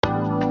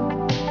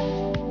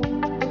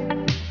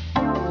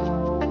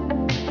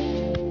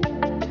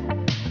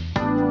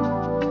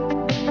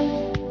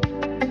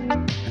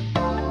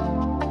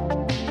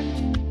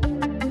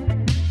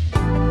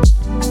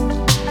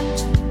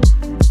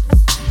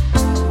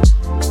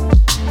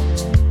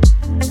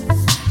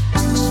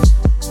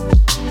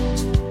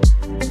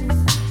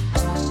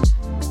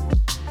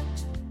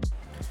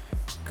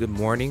Good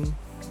morning,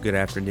 good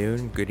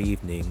afternoon, good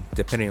evening,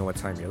 depending on what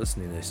time you're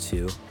listening to this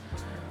to.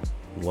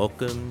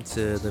 Welcome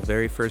to the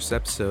very first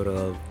episode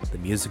of the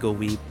Musical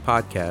Weeb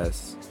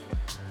podcast.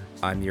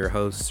 I'm your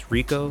host,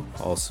 Rico,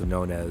 also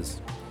known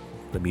as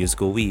the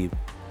Musical Weeb.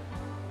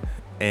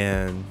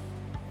 And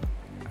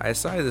I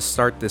decided to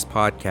start this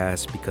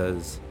podcast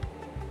because,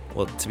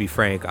 well, to be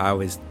frank, I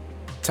always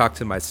talk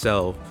to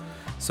myself.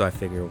 So I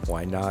figured,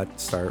 why not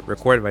start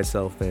recording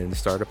myself and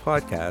start a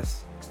podcast?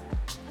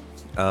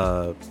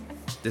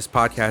 This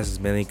podcast is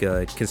mainly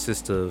going to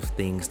consist of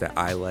things that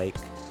I like,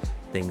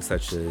 things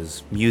such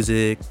as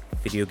music,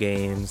 video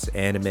games,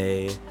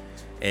 anime,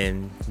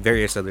 and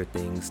various other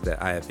things that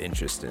I have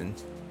interest in.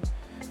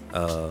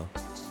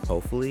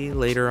 Hopefully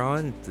later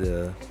on,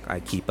 I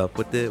keep up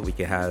with it. We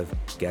can have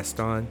guests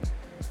on.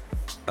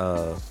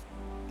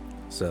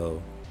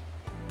 So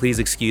please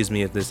excuse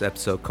me if this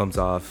episode comes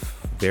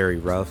off very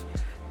rough.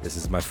 This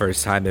is my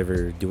first time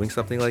ever doing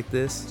something like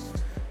this,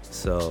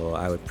 so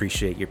I would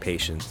appreciate your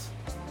patience.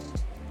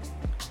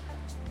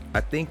 I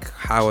think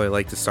how I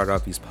like to start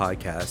off these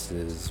podcasts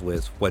is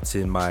with what's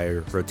in my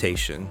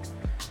rotation,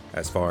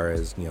 as far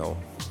as,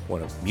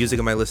 what music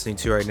am I listening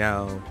to right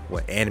now,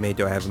 what anime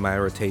do I have in my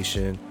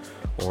rotation,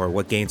 or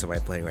what games am I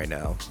playing right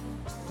now.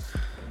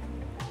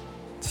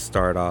 To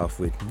start off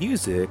with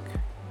music,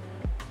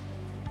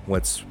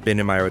 what's been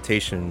in my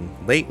rotation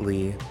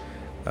lately,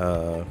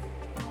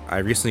 I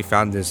recently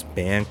found this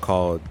band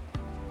called,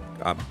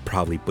 I'm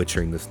probably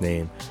butchering this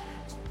name,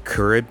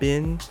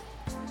 Kuribin.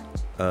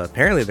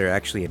 Apparently they're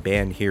actually a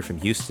band here from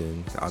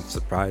Houston. I'm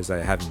surprised I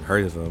haven't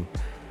heard of them,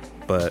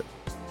 but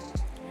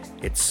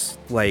it's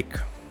like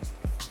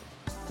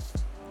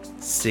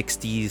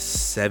 60s,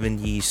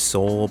 70s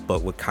soul,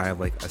 but with kind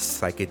of like a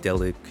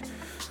psychedelic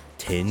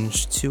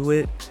tinge to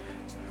it.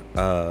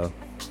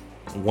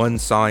 One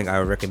song I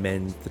would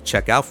recommend to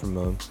check out from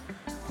them,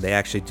 they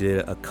actually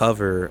did a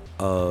cover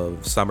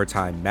of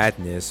Summertime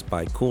Madness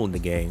by Kool and the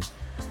Gang,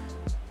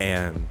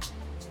 and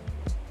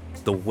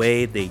the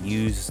way they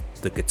use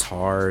the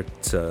guitar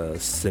to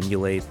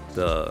simulate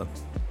the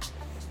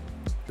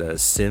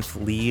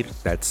synth lead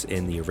that's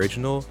in the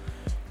original,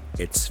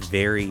 it's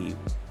very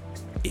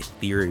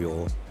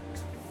ethereal.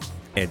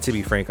 And to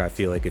be frank, I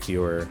feel like if you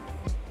were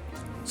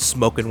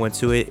smoking one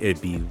to it,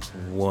 it'd be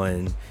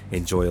one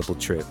enjoyable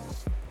trip.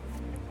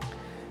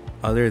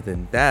 Other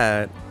than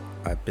that,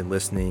 I've been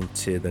listening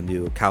to the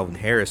new Calvin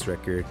Harris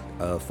record,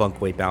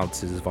 Funk Way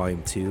Bounces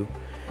Volume 2,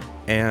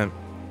 and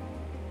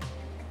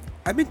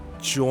I'm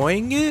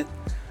enjoying it,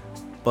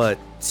 but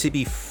to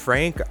be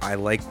frank, I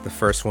like the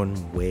first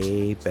one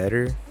way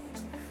better.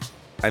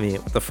 I mean,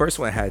 the first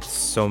one had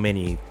so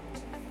many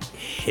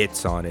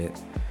hits on it.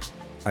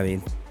 I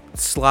mean,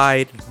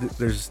 Slide,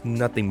 there's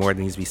nothing more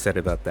that needs to be said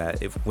about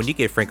that. When you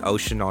get Frank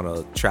Ocean on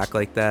a track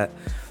like that,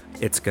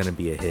 it's gonna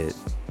be a hit.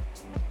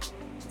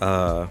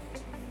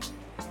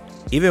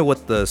 Even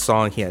with the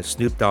song he had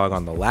Snoop Dogg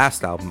on the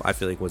last album, I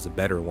feel like was a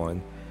better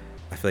one.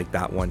 I feel like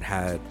that one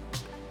had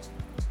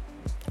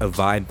a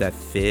vibe that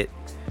fit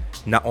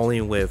not only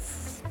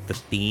with the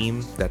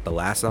theme that the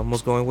last album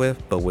was going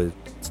with, but with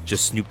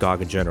just Snoop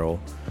Dogg in general.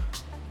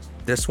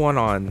 This one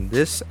on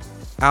this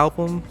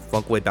album,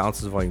 Funk Way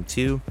Bounces Volume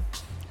 2,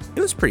 it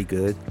was pretty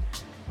good,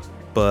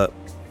 but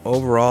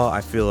overall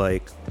I feel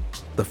like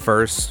the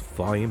first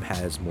volume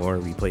has more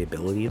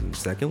replayability than the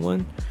second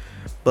one,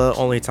 but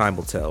only time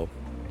will tell.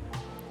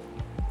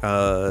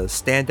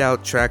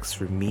 Standout tracks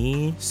for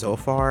me so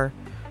far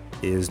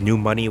is New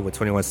Money with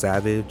 21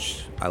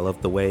 Savage. I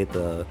love the way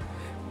the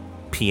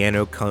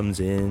piano comes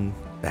in.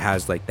 It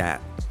has like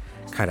that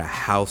kind of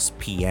house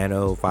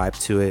piano vibe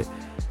to it,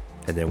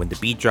 and then when the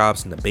beat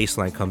drops and the bass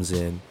line comes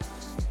in,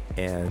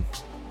 and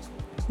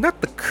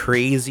not the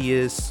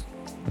craziest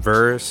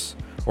verse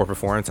or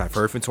performance I've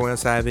heard from 21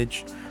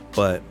 Savage,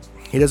 but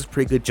he does a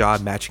pretty good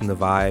job matching the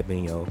vibe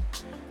and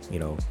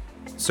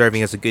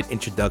serving as a good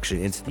introduction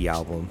into the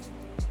album.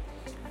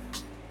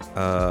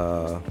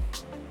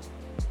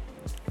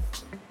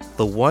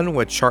 The one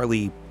with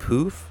Charlie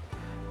Puth,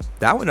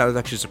 that one I was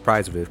actually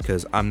surprised with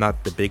because I'm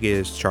not the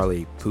biggest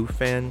Charlie Puth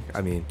fan.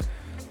 I mean,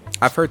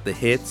 I've heard the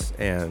hits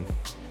and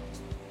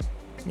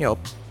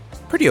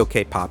pretty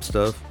okay pop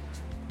stuff,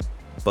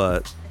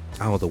 but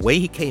I don't know, the way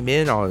he came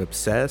in on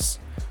Obsessed,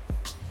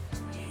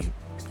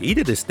 he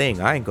did his thing.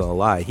 I ain't gonna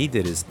lie, he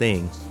did his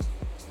thing.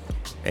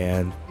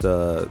 And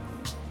the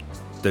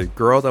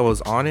girl that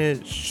was on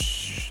it,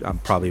 I'm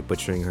probably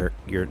butchering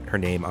her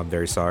name, I'm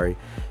very sorry,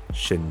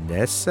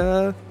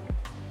 Shanessa,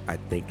 I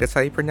think that's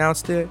how you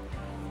pronounced it.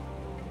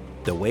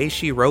 The way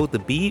she rode the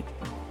beat,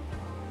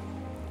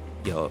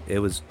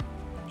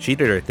 she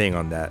did her thing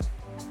on that.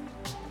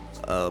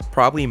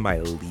 Probably my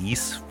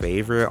least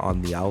favorite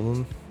on the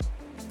album,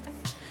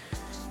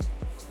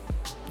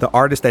 the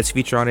artist that's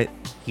featured on it,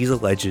 he's a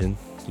legend,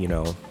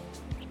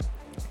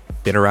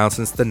 been around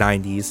since the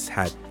 90s,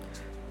 had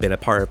been a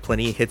part of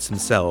plenty of hits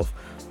himself,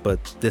 but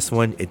this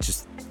one, it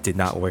just did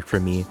not work for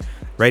me.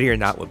 Ready or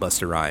Not with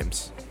Busta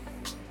Rhymes,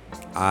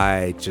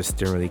 I just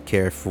didn't really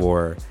care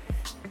for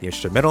the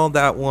instrumental on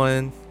that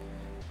one.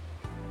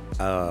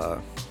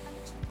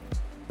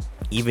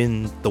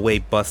 even the way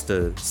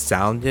Busta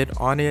sounded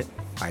on it,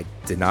 I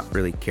did not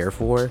really care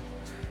for.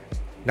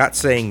 Not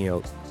saying,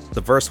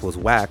 the verse was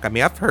whack. I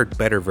mean, I've heard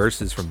better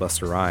verses from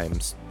Busta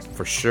Rhymes,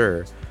 for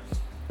sure.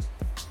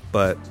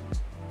 But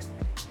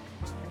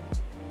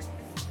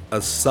a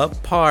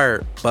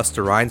subpar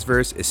Busta Rhymes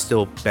verse is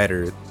still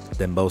better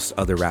than most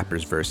other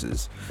rappers'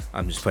 verses.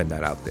 I'm just putting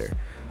that out there.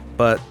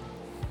 But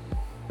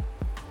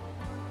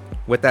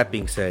with that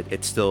being said,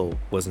 it still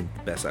wasn't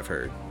the best I've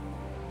heard.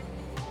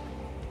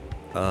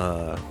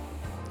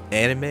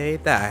 Anime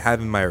that I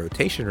have in my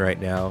rotation right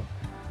now,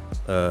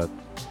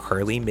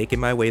 currently making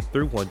my way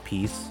through One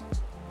Piece.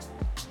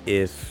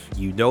 If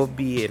you know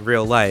me in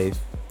real life,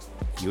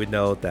 you would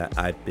know that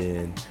I've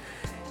been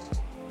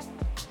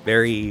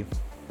very,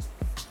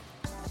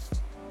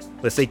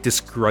 let's say,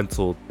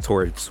 disgruntled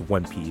towards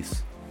One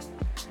Piece,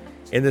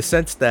 in the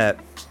sense that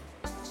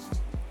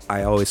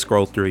I always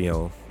scroll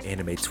through,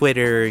 anime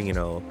Twitter,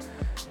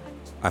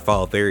 I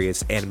follow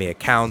various anime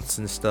accounts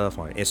and stuff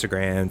on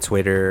Instagram,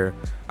 Twitter.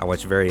 I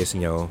watch various,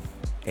 anime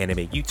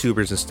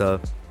YouTubers and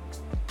stuff.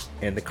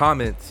 And the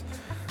comments,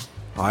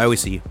 I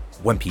always see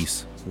One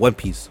Piece, One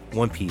Piece,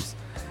 One Piece.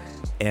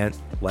 And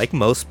like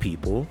most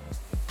people,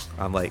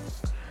 I'm like,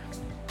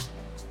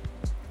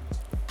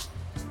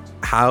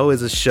 how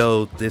is a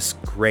show this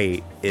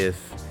great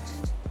if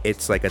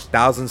it's like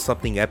 1,000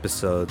 something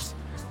episodes?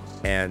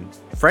 And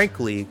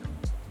frankly,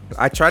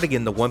 I tried to get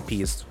into One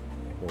Piece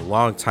a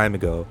long time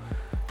ago,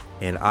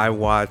 and I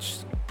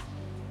watched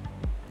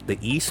the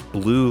East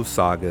Blue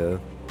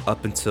saga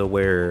up until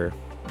where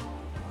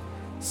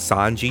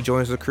Sanji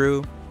joins the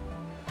crew,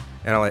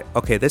 and I'm like,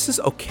 okay, this is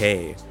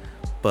okay,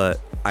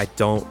 but I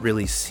don't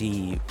really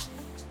see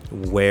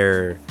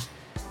where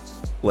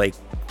like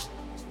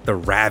the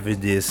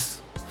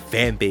ravenous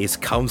fan base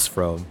comes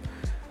from,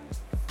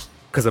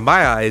 because in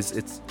my eyes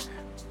it's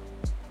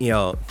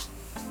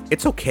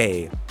it's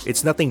okay,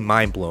 it's nothing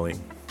mind-blowing.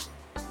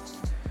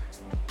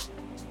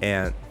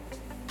 And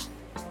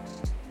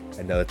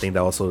another thing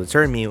that also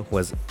deterred me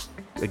was,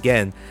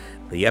 again,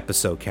 the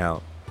episode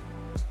count.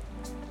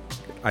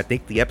 I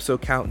think the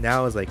episode count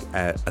now is like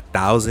at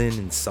 1,000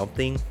 and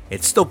something.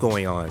 It's still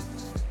going on.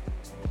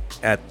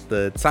 At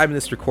the time of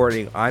this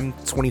recording, I'm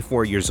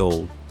 24 years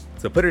old.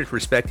 So put it in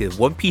perspective,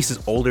 One Piece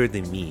is older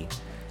than me.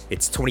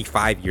 It's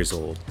 25 years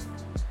old.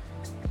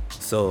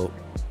 So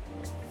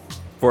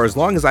for as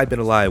long as I've been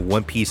alive,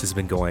 One Piece has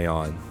been going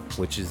on,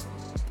 which is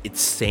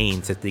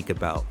insane to think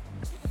about.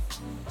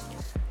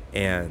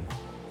 And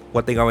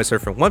one thing I always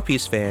heard from One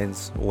Piece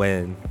fans,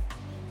 when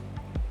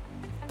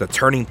the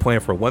turning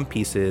point for One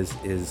Piece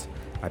is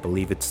I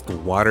believe it's the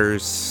Water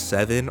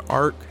 7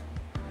 arc.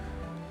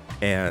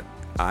 And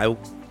I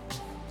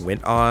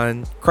went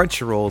on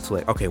Crunchyroll to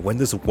like, okay, when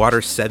does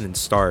Water 7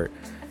 start?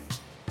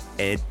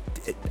 And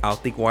I don't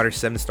think Water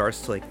 7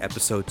 starts to like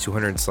episode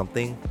 200 and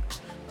something.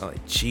 I'm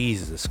like,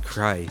 Jesus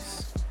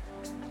Christ.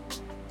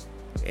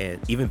 And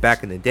even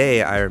back in the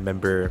day, I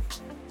remember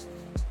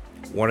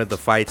one of the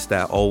fights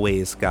that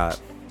always got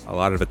a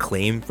lot of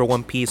acclaim for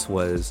One Piece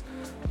was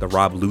the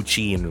Rob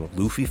Lucci and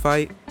Luffy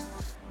fight.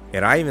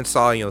 And I even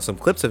saw, some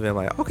clips of him,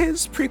 like, okay,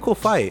 this is a pretty cool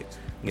fight.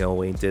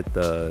 When he did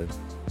the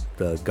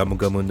Gumu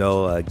Gumu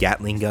no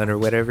Gatling gun or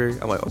whatever.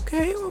 I'm like,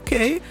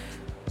 okay.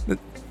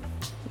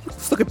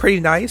 It's looking pretty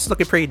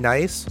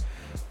nice.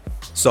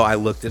 So I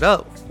looked it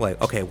up, like,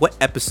 okay, what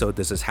episode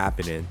does this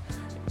happen in?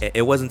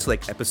 It wasn't until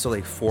like episode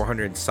like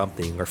 400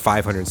 something or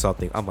 500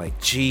 something. I'm like,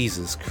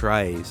 Jesus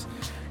Christ.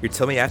 You're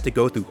telling me I have to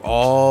go through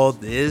all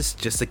this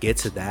just to get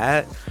to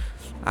that?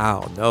 I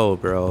don't know,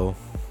 bro.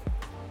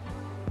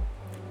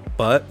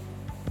 But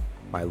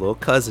my little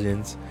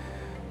cousins,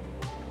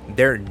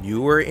 they're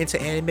newer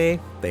into anime.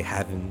 They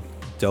haven't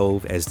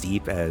dove as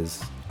deep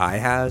as I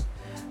have.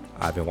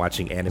 I've been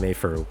watching anime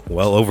for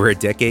well over a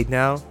decade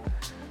now.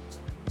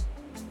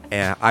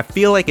 And I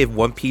feel like if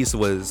One Piece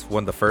was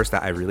one of the first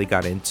that I really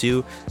got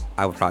into,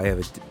 I would probably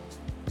have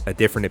a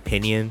different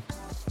opinion.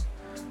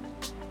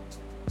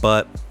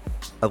 But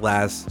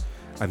alas,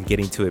 I'm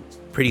getting to it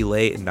pretty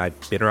late, and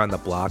I've been around the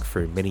block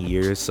for many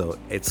years, so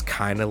it's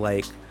kind of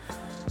like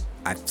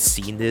I've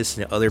seen this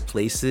in other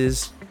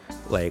places.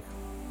 Like,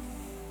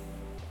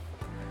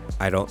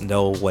 I don't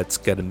know what's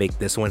gonna make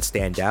this one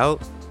stand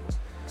out.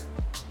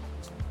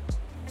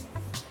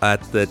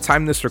 At the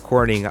time of this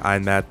recording,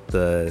 I'm at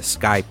the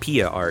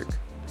Skypiea arc.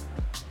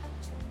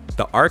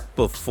 The arc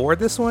before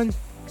this one,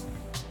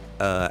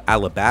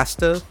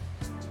 Alabasta,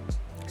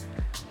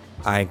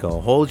 I ain't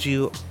gonna hold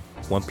you,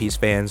 One Piece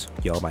fans,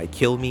 y'all might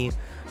kill me.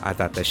 I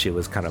thought that shit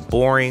was kind of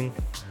boring.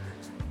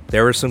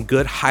 There were some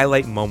good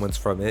highlight moments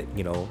from it,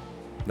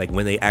 like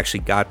when they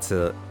actually got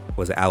to,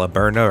 was it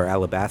Alaberna or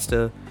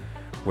Alabasta,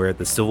 where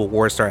the Civil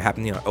War started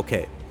happening.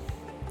 Okay,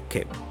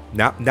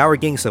 now we're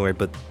getting somewhere.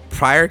 But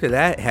prior to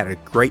that, it had a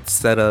great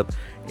setup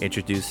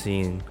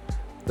introducing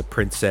the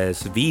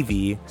Princess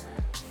Vivi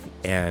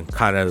and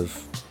kind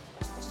of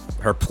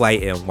her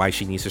plight and why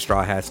she needs the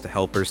Straw Hats to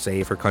help her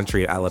save her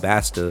country at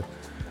Alabasta.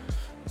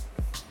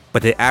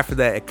 But then after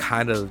that, it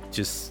kind of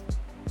just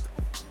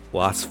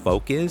lost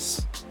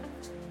focus.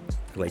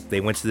 Like,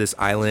 they went to this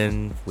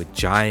island with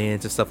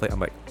giants and stuff. Like, I'm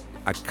like,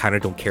 I kind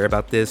of don't care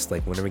about this.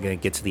 Like, when are we gonna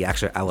get to the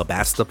actual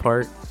Alabasta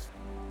part?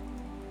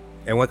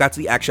 And when I got to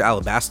the actual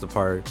Alabasta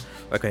part,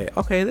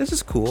 okay, this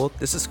is cool.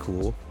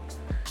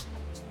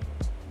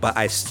 But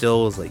I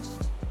still was like,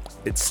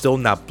 it's still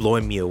not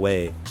blowing me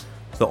away.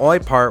 The only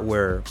part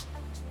where,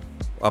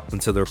 up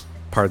until the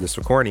part of this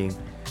recording,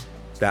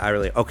 that I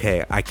really,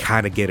 okay, I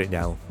kind of get it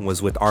now,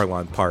 was with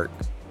Arlong Park.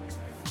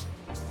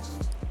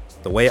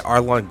 The way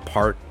Arlong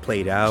Park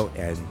played out,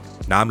 and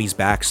Nami's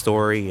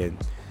backstory, and,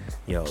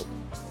 you know,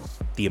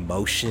 the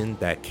emotion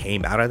that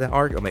came out of that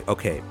arc, I'm like,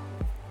 okay,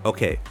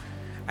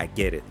 I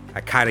get it.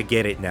 I kind of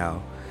get it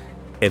now.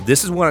 If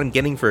this is what I'm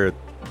getting for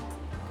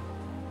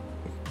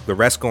the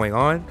rest going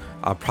on,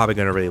 I'm probably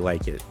going to really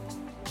like it.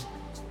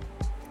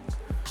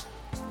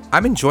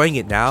 I'm enjoying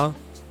it now.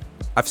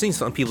 I've seen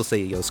some people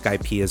say,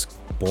 Skypiea is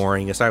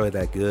boring. It's not really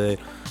that good.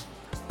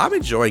 I'm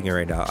enjoying it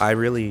right now. I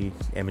really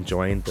am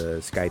enjoying the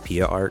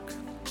Skypiea arc.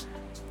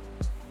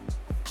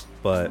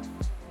 But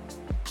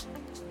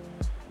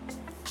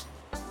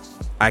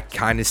I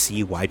kind of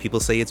see why people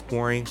say it's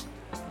boring.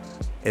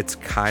 It's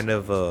kind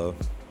of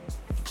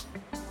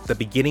the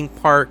beginning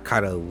part,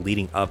 kind of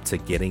leading up to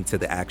getting to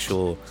the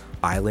actual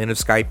island of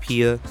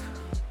Skypiea.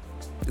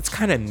 It's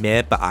kind of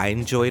meh, but I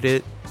enjoyed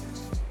it.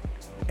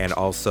 And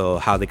also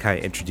how they kind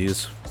of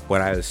introduce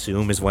what I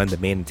assume is one of the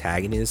main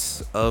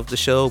antagonists of the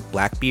show,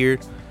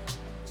 Blackbeard,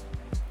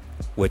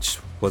 which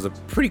was a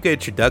pretty good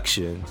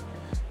introduction.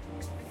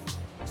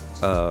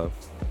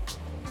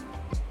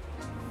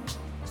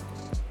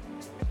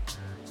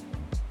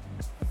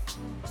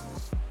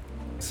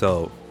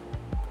 So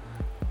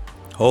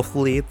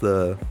hopefully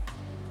the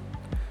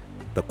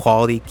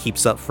quality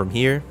keeps up from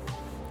here.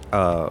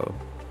 I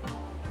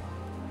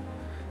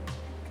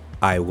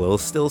will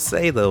still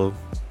say though,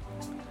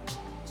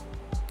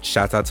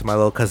 shout out to my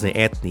little cousin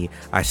Anthony,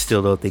 I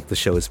still don't think the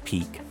show is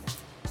peak.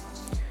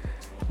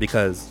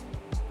 Because,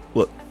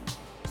 look,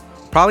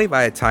 probably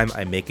by the time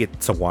I make it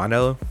to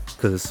Wano,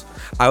 because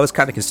I was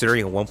kind of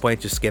considering at one point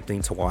just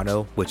skipping to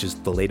Wano, which is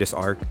the latest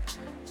arc.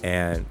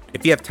 And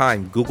if you have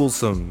time, Google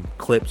some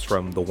clips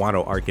from the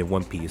Wano arc in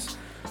One Piece.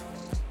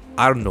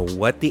 I don't know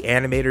what the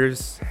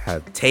animators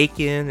have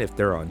taken, if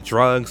they're on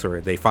drugs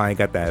or they finally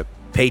got that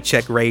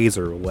paycheck raise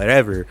or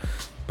whatever.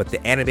 But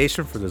the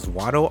animation for this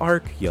Wano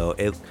arc,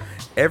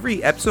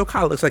 every episode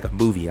kind of looks like a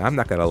movie. I'm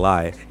not gonna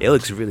lie, it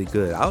looks really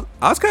good. I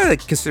was kind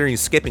of considering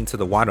skipping to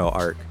the Wano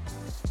arc,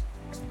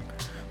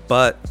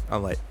 but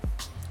I'm like,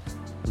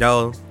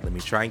 no, let me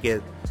try and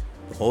get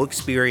the whole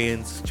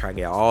experience, try and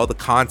get all the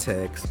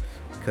context,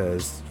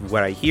 because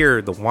what I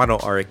hear, the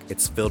Wano arc,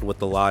 it's filled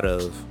with a lot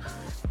of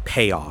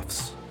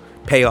payoffs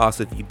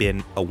if you've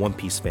been a One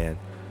Piece fan.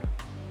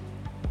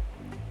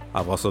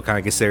 I've also kind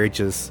of considered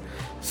just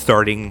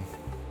starting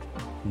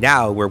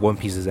now where One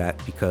Piece is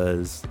at,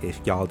 because if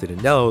y'all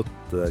didn't know,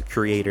 the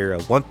creator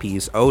of One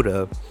Piece,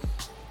 Oda,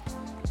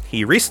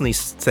 he recently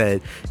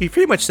said, he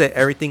pretty much said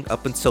everything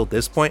up until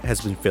this point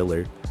has been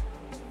filler.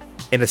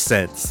 In a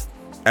sense,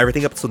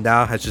 everything up until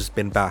now has just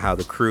been about how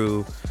the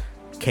crew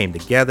came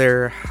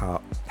together,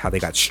 how they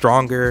got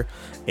stronger,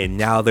 and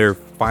now they're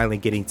finally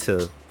getting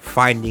to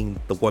finding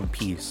the One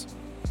Piece.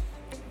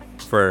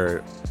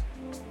 For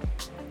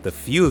the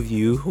few of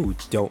you who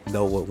don't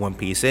know what One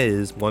Piece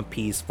is, One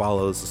Piece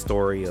follows the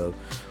story of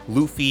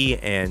Luffy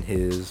and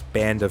his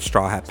band of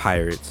Straw Hat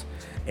Pirates,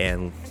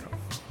 and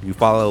you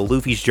follow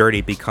Luffy's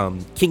journey to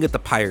become King of the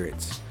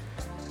Pirates.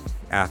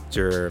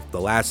 After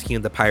the last King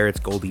of the Pirates,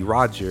 Goldie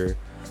Roger,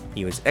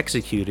 he was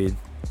executed,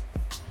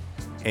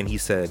 and he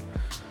said,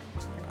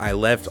 I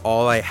left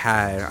all I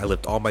had, I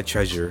left all my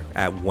treasure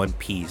at One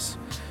Piece.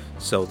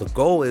 So the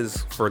goal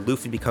is for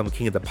Luffy to become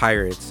King of the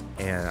Pirates,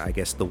 and I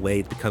guess the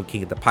way to become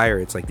King of the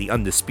Pirates, like the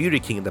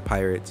undisputed King of the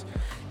Pirates,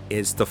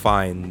 is to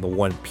find the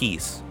One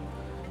Piece.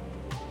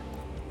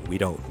 We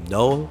don't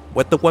know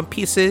what the One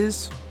Piece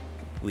is.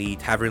 We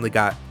haven't really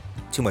got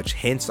too much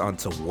hints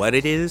onto what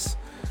it is.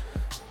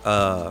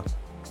 I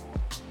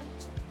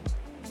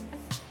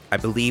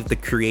believe the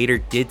creator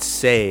did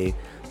say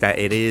that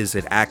it is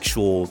an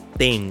actual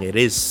thing, it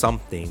is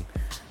something.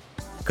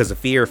 Because the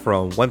fear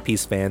from One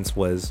Piece fans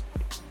was,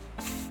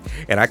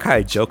 and I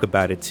kind of joke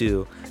about it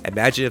too,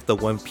 imagine if the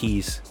One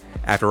Piece,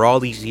 after all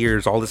these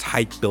years, all this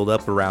hype built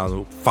up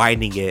around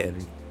finding it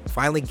and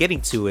finally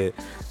getting to it,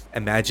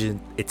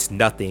 imagine it's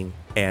nothing,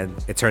 and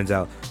it turns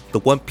out the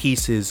One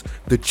Piece is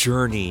the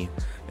journey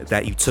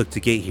that you took to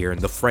get here,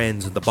 and the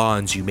friends and the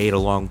bonds you made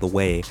along the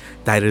way.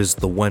 That is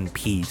the One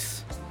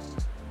Piece.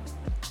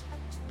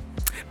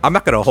 I'm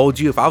not gonna hold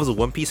you, if I was a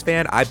One Piece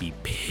fan, I'd be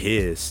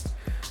pissed.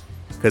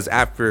 Because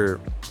after,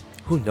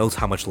 who knows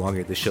how much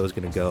longer this show is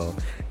gonna go.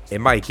 It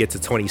might get to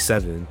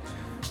 27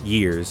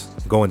 years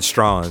going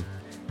strong,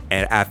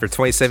 and after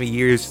 27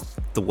 years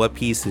the One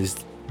Piece is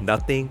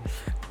nothing.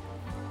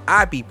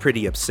 I'd be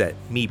pretty upset,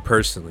 me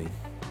personally.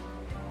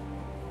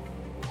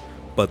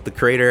 But the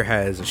creator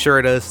has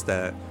assured us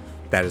that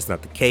that is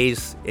not the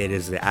case. It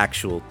is the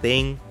actual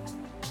thing,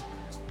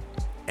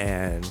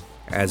 and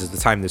as of the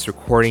time of this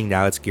recording,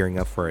 now it's gearing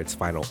up for its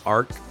final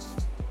arc.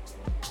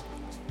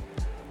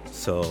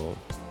 So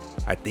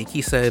I think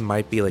he said it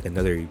might be like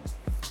another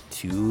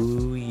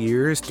 2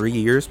 years, 3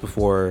 years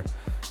before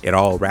it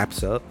all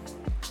wraps up.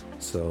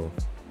 So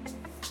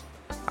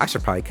I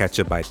should probably catch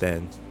up by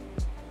then.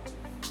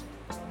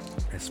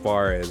 As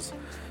far as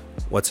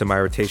what's in my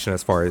rotation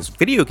as far as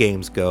video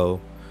games go,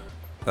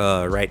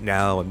 right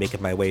now I'm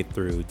making my way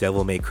through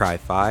Devil May Cry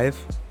 5.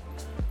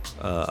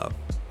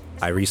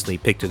 I recently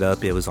picked it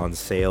up. It was on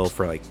sale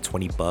for like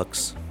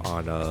 $20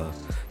 on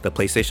the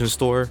PlayStation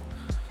Store,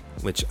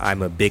 which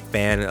I'm a big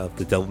fan of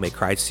the Devil May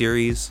Cry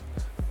series.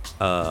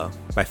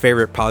 My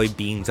favorite probably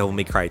being Devil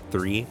May Cry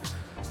 3,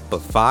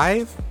 but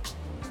 5,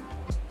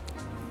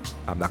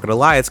 I'm not gonna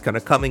lie, it's kind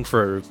of coming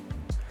for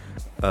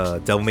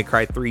Devil May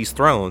Cry 3's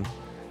throne,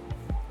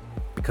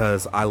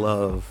 because I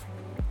love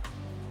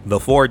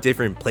the 4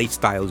 different play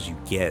styles you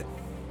get.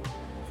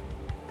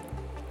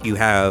 You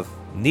have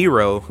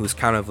Nero, who's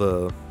kind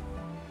of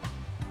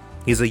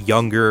he's a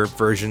younger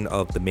version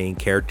of the main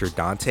character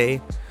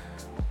Dante,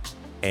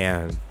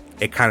 and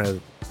it kind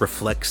of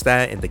reflects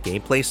that in the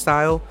gameplay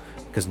style,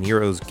 because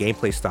Nero's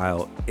gameplay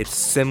style, it's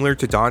similar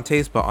to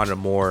Dante's but on a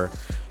more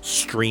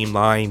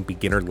streamlined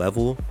beginner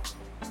level.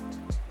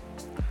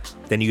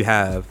 Then you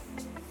have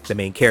the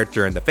main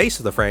character and the face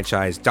of the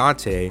franchise,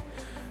 Dante,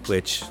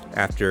 which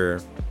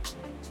after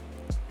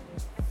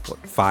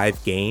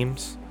 5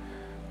 games,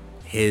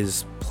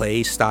 his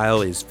play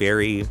style is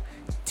very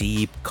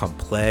deep,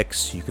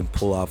 complex. You can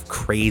pull off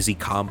crazy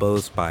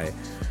combos by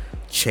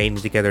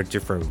chaining together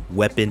different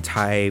weapon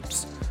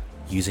types,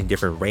 using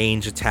different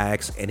range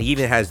attacks, and he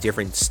even has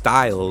different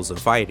styles of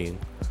fighting.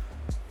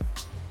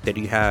 Then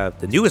you have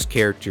the newest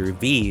character,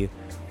 V,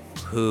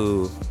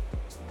 who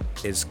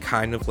is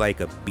kind of like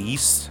a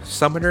beast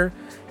summoner.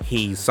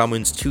 He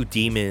summons 2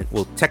 demons,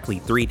 well, technically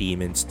 3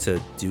 demons,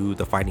 to do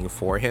the fighting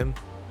for him.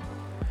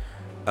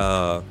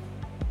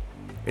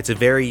 It's a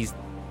very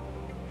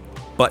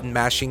button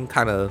mashing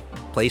kind of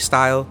play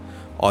style.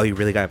 All you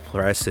really gotta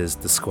press is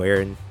the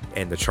square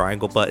and the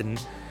triangle button,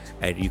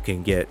 and you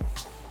can get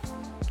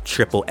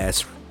triple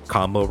S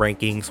combo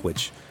rankings,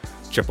 which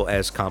triple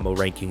S combo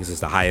rankings is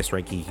the highest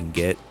ranking you can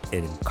get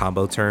in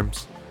combo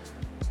terms.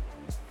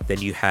 Then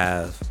you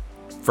have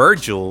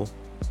Virgil,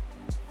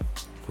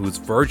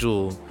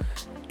 Virgil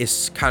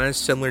is kind of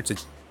similar to,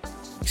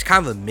 he's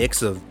kind of a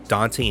mix of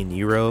Dante and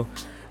Nero,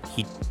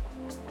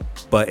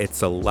 but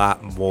it's a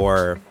lot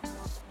more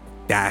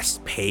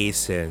fast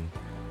paced, and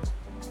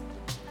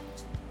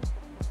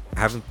I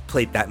haven't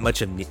played that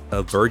much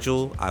of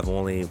Virgil. I've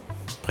only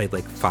played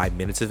like 5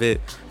 minutes of it,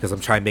 because I'm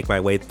trying to make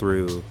my way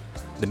through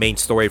the main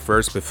story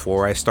first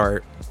before I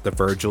start the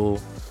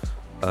Virgil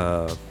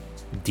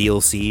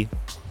DLC.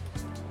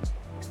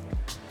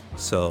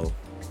 So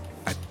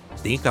I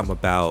think I'm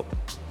about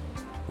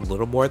a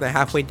little more than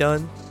halfway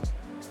done.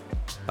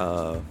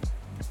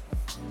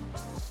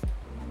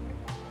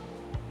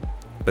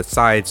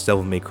 Besides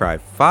Devil May Cry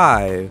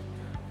 5,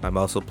 I'm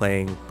also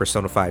playing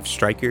Persona 5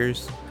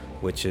 Strikers,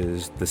 which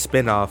is the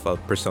spin-off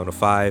of Persona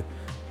 5.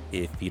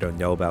 If you don't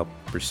know about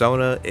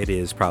Persona, it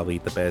is probably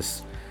the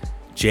best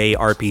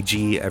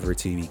JRPG ever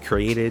to be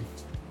created.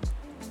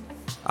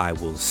 I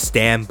will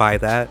stand by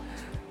that.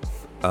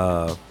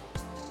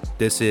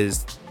 This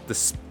is the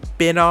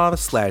spin-off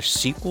 /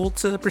 sequel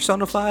to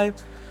Persona 5.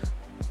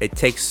 It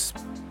takes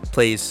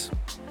place,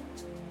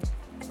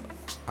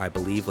 I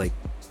believe, like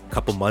a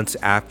couple months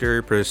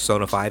after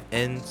Persona 5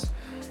 ends,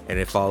 and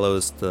it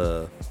follows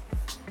the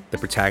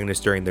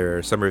protagonist during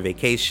their summer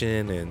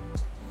vacation, and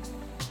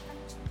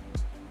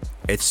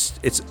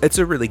it's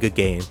a really good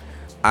game.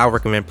 I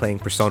recommend playing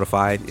Persona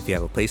 5 if you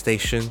have a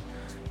PlayStation.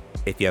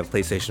 If you have a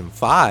PlayStation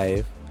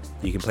 5,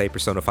 you can play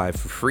Persona 5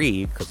 for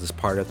free, because it's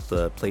part of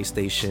the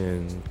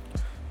PlayStation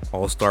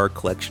All-Star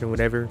Collection or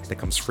whatever that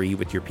comes free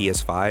with your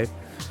PS5.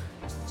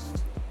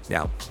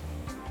 Now,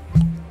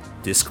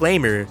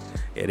 disclaimer,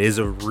 it is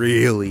a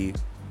really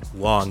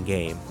long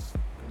game.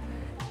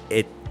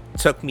 It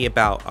took me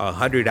about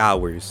 100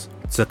 hours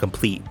to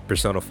complete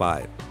Persona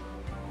 5.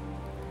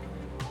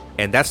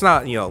 And that's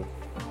not,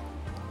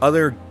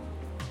 other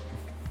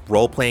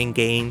role-playing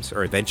games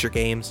or adventure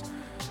games.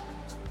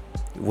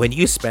 When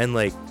you spend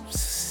like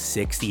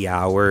 60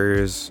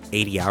 hours,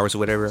 80 hours or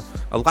whatever,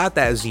 a lot of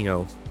that is,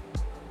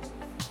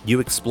 you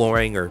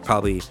exploring or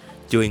probably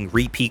doing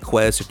repeat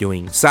quests or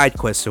doing side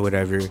quests or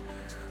whatever.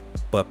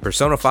 But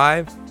Persona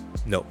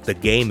 5, no, the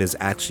game is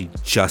actually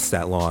just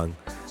that long.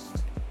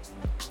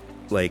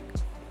 Like,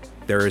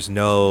 there is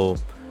no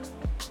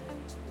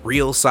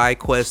real side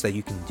quests that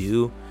you can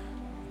do.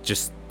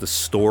 Just the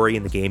story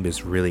in the game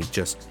is really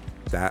just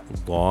that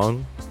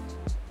long.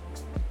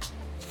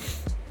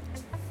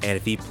 And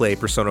if you play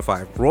Persona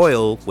 5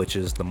 Royal, which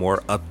is the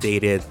more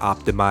updated,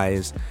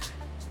 optimized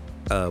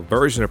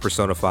version of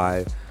Persona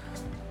 5,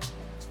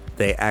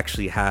 they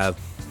actually have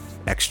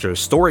extra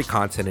story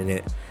content in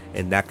it,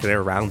 and that kind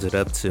of rounds it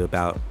up to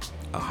about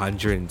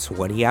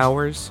 120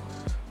 hours,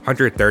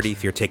 130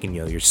 if you're taking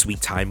your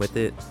sweet time with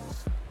it.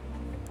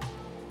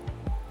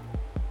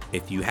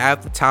 If you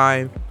have the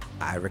time,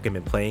 I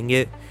recommend playing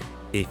it.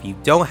 If you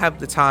don't have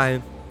the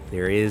time,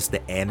 there is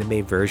the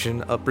anime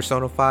version of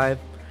Persona 5.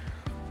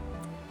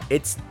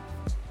 It's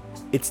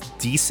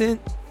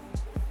decent,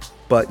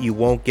 but you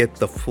won't get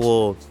the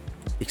full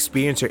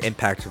experience or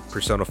impact of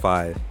Persona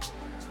 5.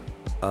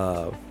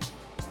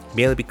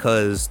 Mainly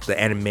because the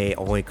anime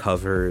only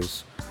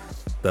covers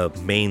the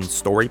main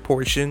story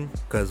portion,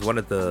 because one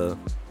of the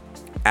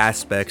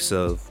aspects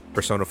of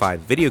Persona 5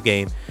 video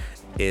game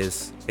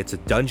is it's a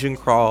dungeon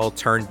crawl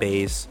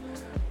turn-based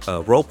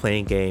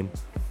role-playing game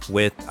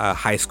with a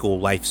high school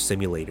life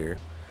simulator.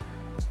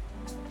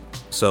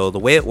 So the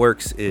way it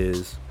works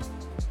is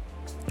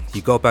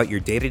you go about your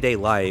day-to-day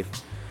life,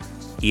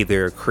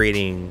 either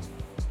creating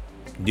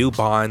new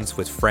bonds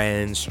with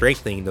friends,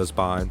 strengthening those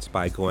bonds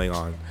by going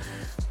on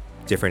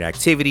different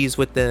activities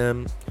with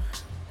them,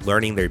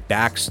 learning their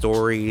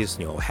backstories,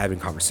 having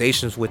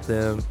conversations with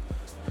them,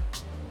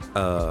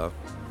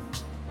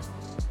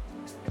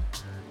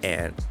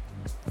 and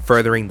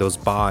furthering those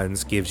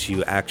bonds gives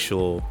you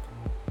actual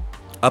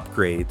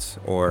upgrades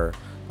or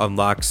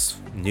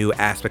unlocks new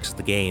aspects of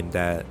the game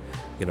that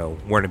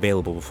weren't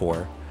available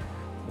before.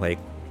 Like,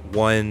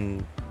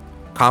 one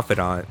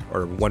confidant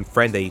or one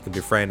friend that you can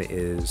befriend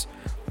is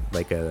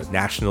like a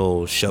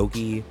national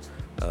shogi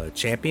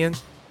champion,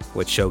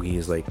 which shogi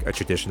is like a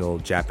traditional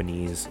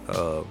Japanese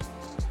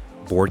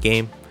board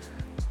game.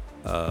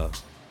 The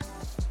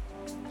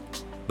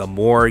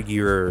more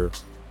your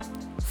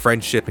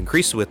friendship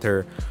increases with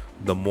her,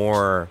 the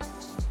more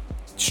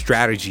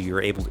strategy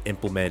you're able to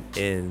implement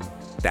in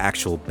the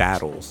actual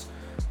battles.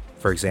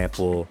 For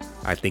example,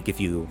 I think if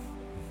you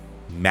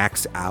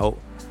max out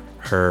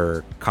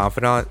her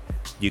confidant,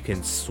 you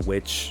can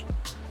switch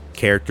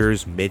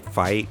characters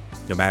mid-fight,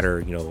 no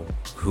matter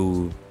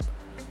who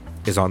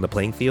is on the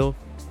playing field.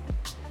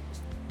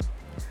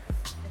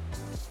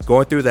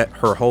 Going through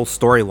her whole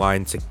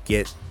storyline to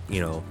get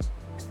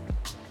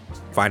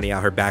finding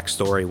out her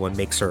backstory, what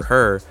makes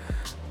her,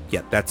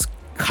 yeah, that's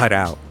cut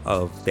out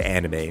of the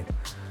anime.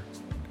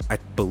 I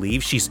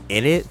believe she's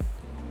in it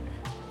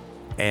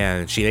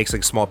and she makes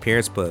like a small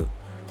appearance, but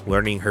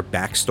learning her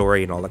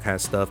backstory and all that kind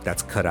of stuff,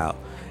 that's cut out.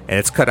 And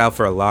it's cut out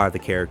for a lot of the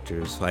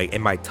characters. Like, it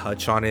might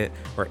touch on it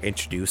or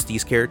introduce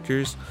these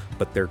characters,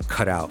 but they're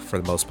cut out for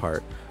the most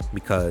part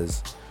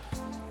because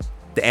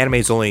the anime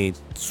is only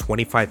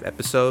 25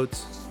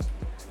 episodes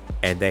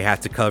and they have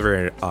to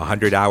cover a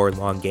 100-hour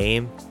long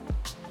game.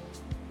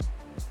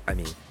 I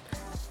mean,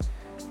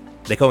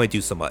 they can only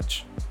do so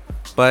much,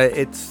 but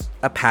it's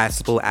a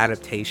passable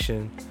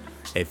adaptation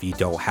if you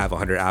don't have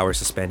 100 hours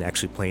to spend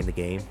actually playing the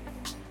game.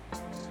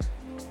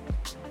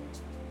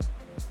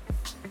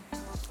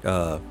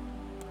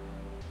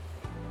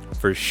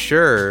 For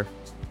sure,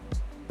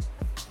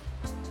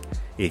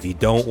 if you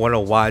don't want to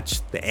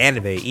watch the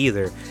anime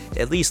either,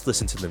 at least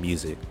listen to the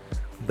music.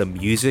 The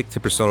music to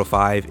Persona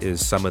 5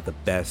 is some of the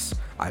best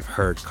I've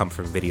heard come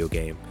from video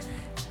game.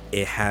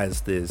 It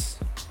has this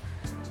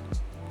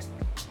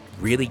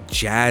really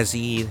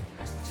jazzy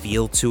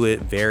feel to it,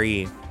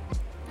 very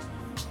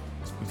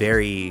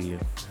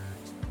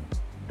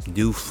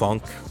new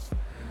funk.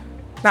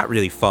 Not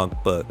really funk,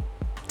 but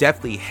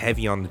definitely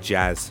heavy on the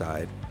jazz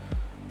side.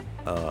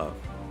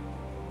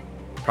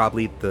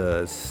 Probably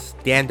the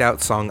standout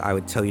song I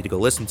would tell you to go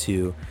listen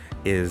to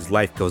is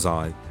Life Goes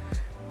On.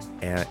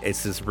 And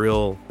it's this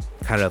real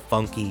kind of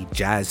funky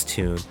jazz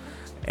tune.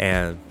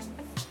 And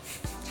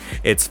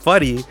it's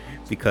funny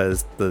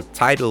because the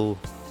title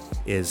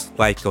is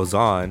Life Goes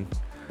On,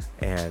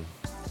 and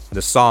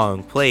the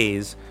song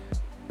plays,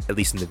 at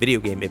least in the video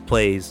game, it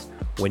plays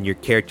when your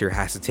character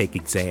has to take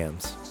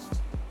exams.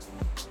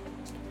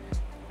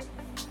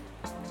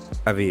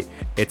 I mean,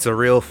 it's a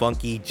real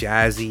funky,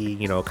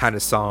 jazzy, kind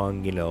of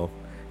song,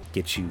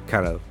 get you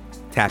kind of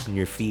tapping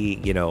your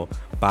feet,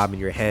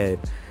 bobbing your head,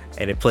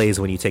 and it plays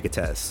when you take a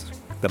test.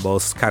 The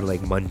most kind of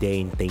like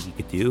mundane thing you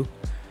could do.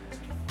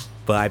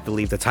 But I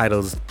believe the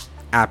title's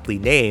aptly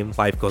named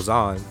Life Goes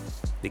On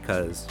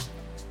because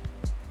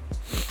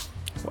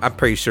I'm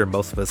pretty sure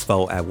most of us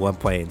felt at one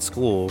point in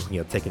school,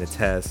 taking a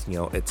test,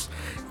 it's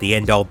the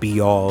end all be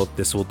all.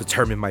 This will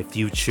determine my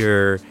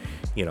future,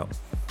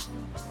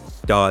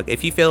 Dog,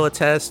 if you fail a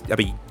test, I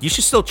mean, you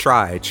should still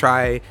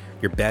try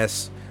your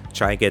best,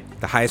 try and get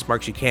the highest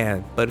marks you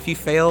can. But if you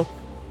fail,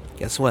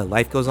 guess what?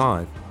 Life goes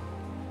on.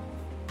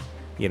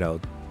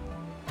 Don't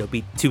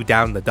be too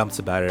down in the dumps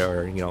about it,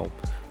 or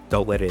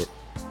don't let it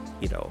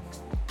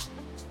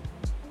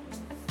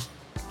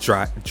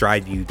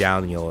drive you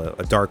down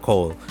a dark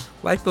hole.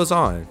 Life goes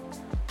on.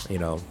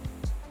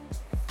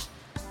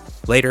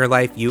 Later in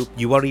life, you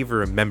won't even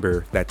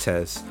remember that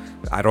test.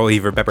 I don't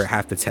even remember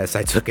half the tests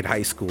I took in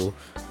high school.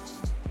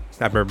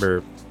 I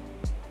remember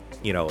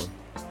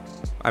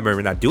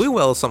not doing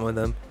well with some of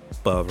them,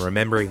 but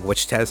remembering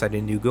which tests I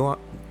didn't do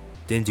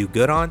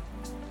good on,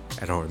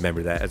 I don't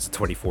remember that as a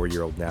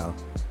 24-year-old now.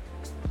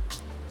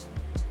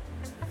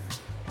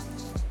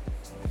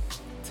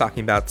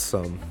 Talking about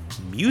some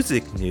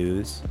music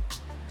news,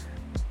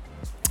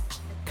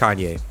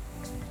 Kanye.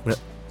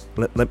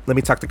 Let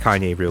me talk to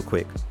Kanye real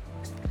quick.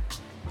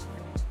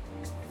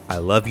 I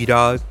love you,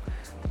 dog,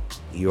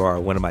 You are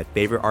one of my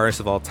favorite artists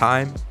of all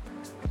time.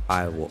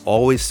 I will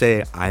always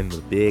say I'm a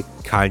big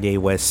Kanye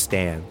West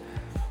stan.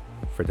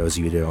 For those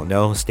of you that don't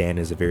know, Stan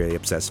is a very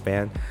obsessed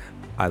fan.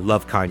 I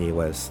love Kanye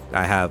West.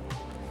 I have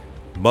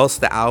most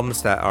of the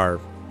albums that are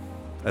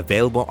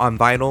available on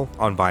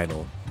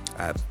vinyl.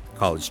 I have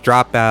College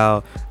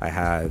Dropout. I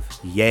have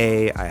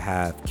Yay. I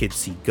have Kids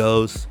See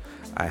Ghosts.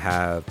 I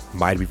have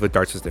Mighty Weave with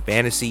Dark Twisted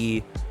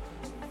Fantasy.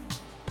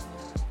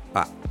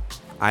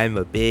 I'm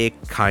a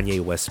big Kanye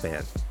West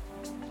fan.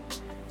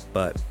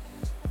 But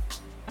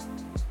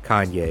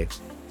Kanye,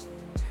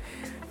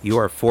 you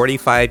are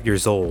 45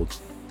 years old,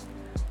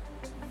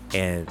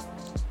 and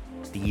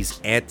these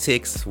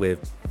antics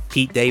with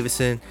Pete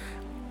Davidson,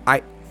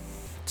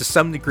 to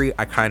some degree,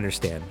 I kind of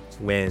understand.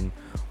 When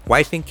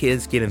wife and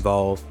kids get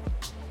involved,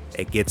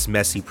 it gets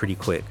messy pretty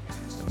quick.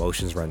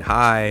 Emotions run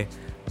high.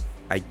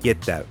 I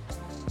get that.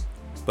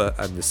 But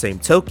on the same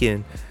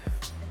token,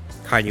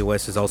 Kanye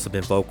West has also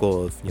been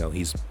vocal of,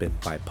 he's been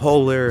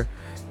bipolar.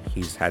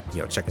 He's had,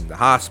 checking the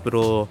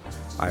hospital.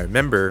 I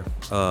remember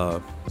I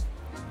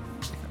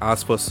was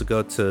supposed to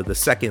go to the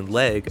second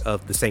leg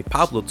of the St.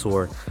 Pablo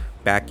tour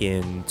back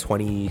in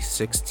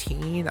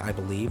 2016, I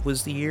believe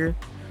was the year.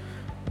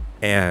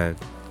 And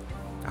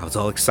I was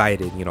all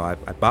excited. I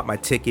bought my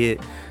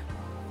ticket.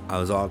 I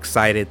was all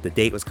excited. The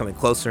date was coming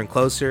closer and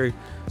closer.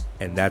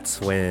 And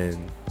that's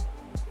when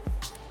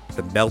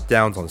the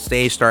meltdowns on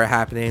stage started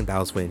happening. That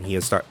was when he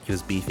was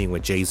beefing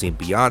with Jay-Z and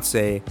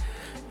Beyonce.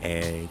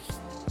 And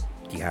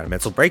he had a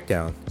mental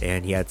breakdown.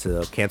 And he had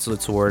to cancel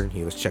the tour. And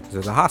he was checked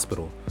into the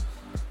hospital.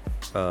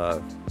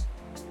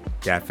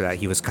 After that,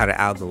 he was kind of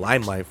out of the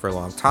limelight for a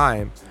long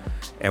time.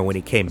 And when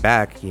he came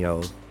back,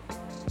 it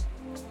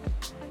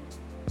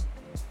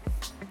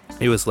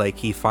was like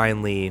he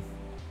finally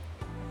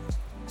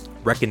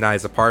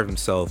recognized a part of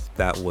himself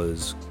that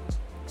was,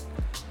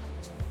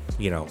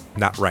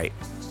 not right.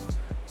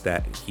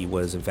 That he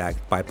was, in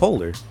fact,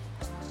 bipolar.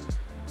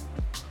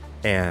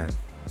 And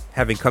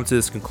having come to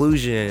this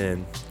conclusion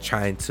and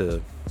trying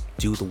to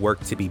do the work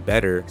to be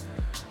better,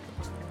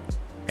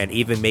 and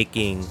even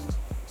making,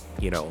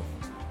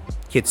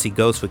 Kids See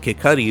Ghosts with Kid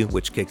Cudi,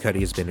 which Kid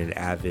Cudi has been an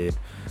avid,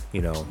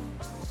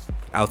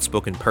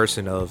 outspoken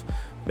person of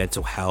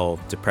mental health,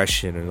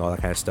 depression, and all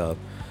that kind of stuff,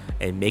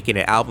 and making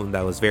an album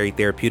that was very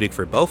therapeutic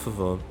for both of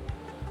them,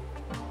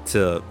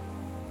 to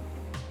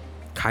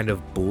kind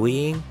of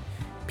bullying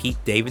Pete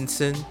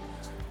Davidson,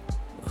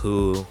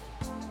 who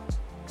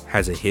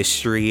has a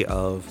history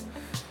of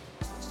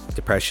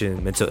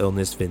depression, mental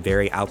illness, been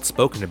very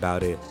outspoken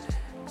about it,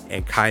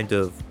 and kind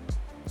of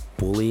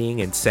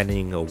bullying and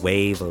sending a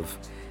wave of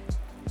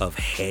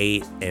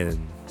hate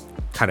and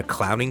kind of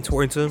clowning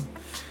towards him.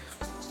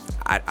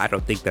 I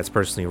don't think that's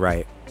personally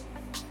right.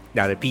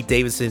 Now, did Pete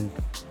Davidson,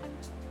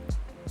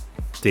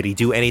 did he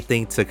do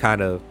anything to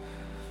kind of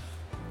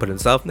put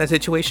himself in that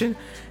situation?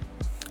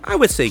 I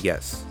would say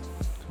yes.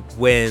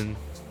 When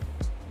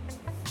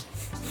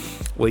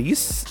you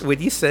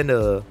send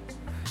a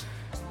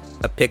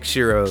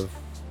picture of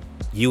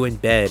you in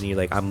bed and you're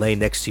like, I'm laying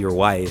next to your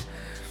wife,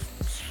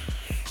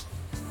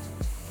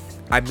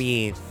 I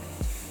mean,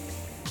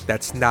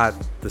 that's not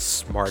the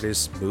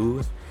smartest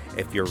move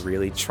if you're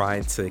really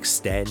trying to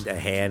extend a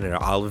hand and an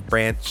olive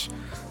branch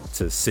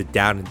to sit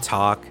down and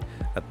talk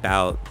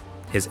about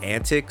his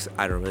antics.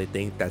 I don't really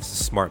think that's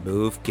a smart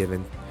move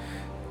given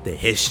the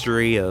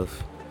history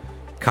of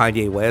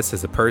Kanye West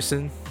as a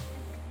person.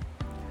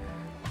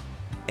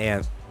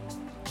 And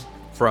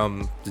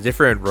from the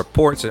different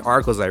reports and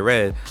articles I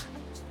read,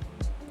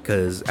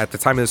 because at the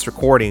time of this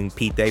recording,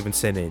 Pete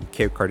Davidson and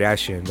Kim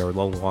Kardashian are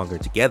no longer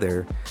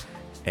together.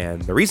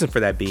 And the reason for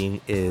that being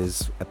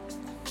is, I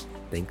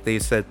think they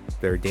said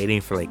they're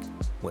dating for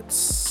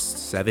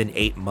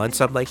 7-8 months,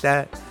 something like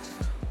that.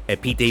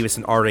 And Pete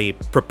Davidson already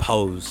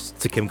proposed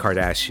to Kim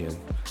Kardashian,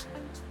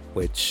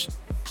 which,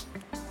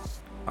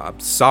 I'm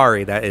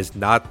sorry, that is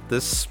not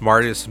the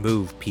smartest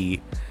move,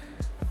 Pete.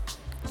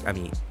 I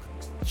mean,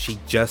 she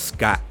just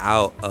got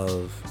out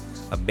of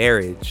a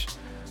marriage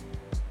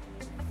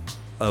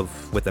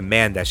with a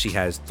man that she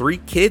has 3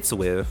 kids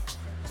with,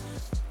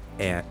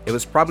 and it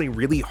was probably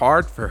really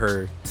hard for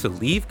her to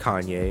leave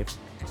Kanye,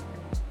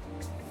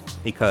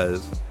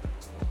 because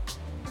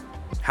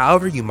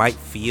however you might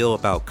feel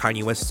about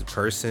Kanye West as a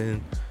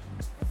person,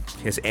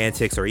 his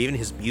antics, or even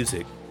his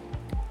music,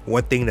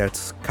 one thing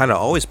that's kind of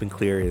always been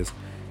clear is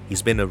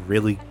he's been a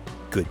really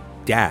good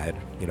dad.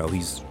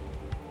 He's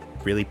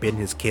really been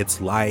his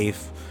kid's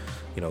life,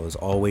 is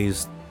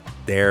always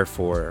there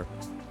for,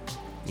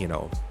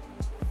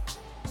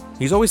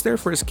 he's always there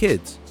for his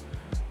kids.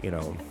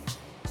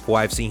 Well,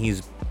 I've seen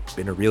he's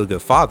been a really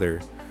good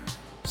father.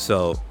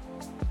 So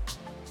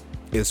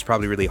it's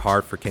probably really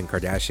hard for Kim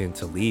Kardashian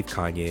to leave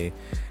Kanye,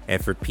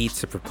 and for Pete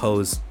to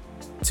propose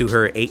to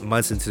her 8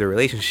 months into the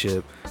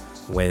relationship,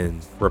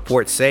 when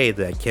reports say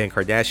that Kim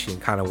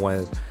Kardashian kind of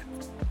wanted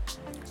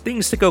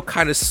things to go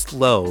kind of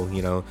slow.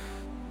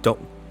 Don't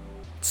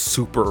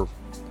super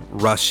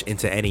rush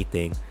into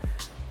anything.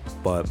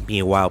 But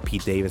meanwhile,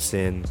 Pete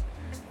Davidson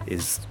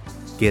is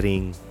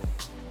getting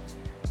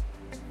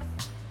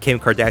Kim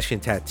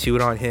Kardashian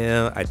tattooed on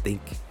him. I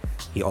think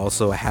he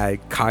also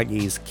had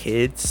Kanye's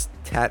kids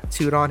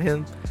tattooed on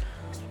him,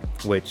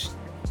 which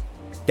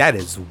that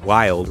is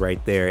wild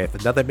right there. If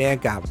another man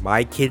got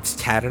my kids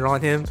tattooed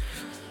on him,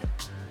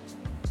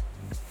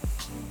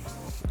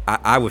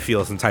 I would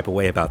feel some type of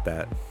way about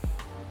that.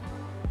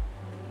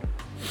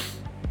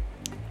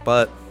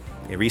 But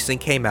it recently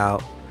came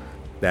out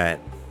that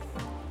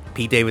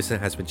Pete Davidson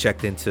has been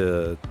checked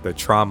into the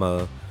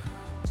trauma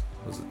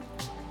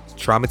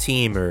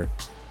team or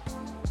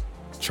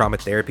trauma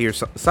therapy or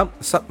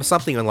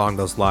something along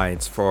those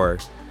lines. For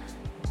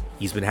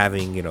he's been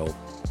having,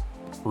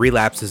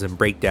 relapses and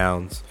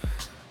breakdowns,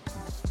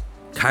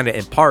 kind of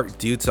in part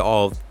due to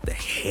all the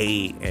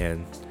hate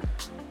and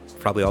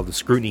probably all the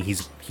scrutiny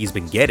he's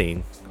been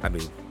getting. I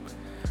mean,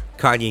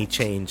 Kanye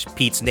changed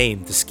Pete's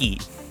name to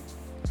Skeet.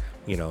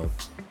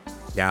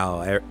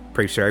 Now I'm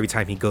pretty sure every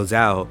time he goes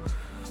out,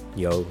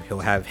 he'll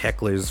have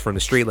hecklers from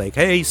the street like,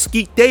 "Hey,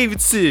 Skeet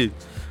Davidson."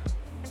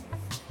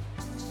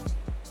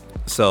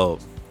 So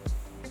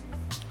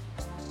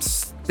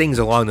things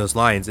along those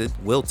lines, it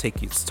will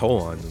take its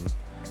toll on them.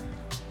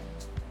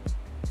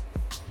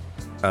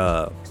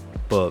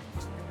 But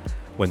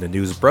when the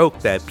news broke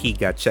that Pete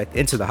got checked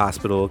into the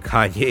hospital,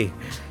 Kanye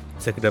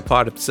took it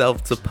upon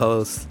himself to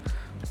post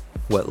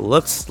what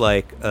looks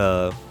like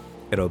an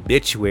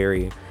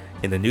obituary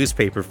in the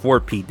newspaper for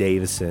Pete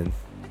Davidson.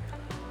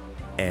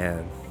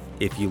 And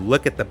if you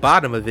look at the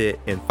bottom of it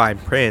in fine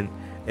print,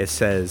 it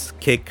says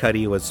Kid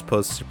Cudi was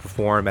supposed to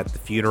perform at the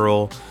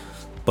funeral,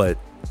 but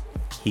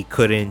he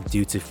couldn't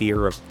due to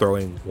fear of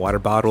throwing water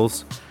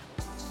bottles,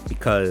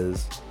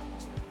 because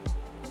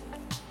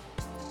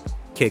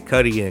Kid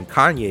Cudi and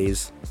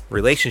Kanye's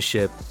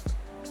relationship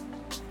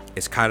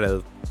is kind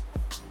of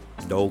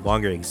no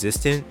longer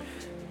existent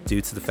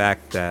due to the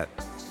fact that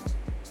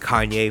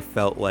Kanye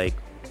felt like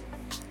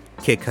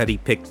Kid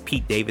Cudi picked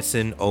Pete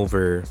Davidson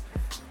over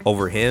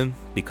him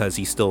because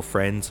he's still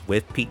friends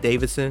with Pete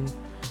Davidson,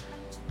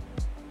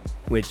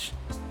 which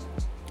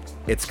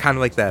it's kind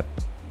of like that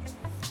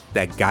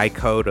guy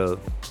code of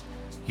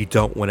you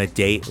don't want to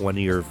date one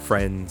of your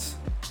friends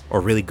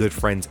or really good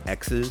friends'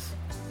 exes,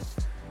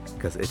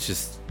 because it's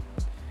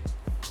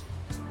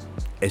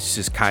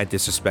just kind of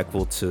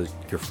disrespectful to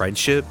your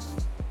friendship.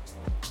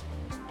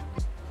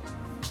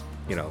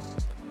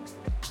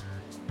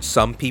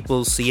 Some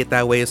people see it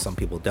that way, some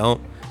people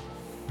don't.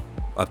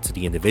 Up to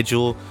the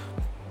individual.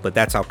 But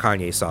that's how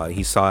Kanye saw it.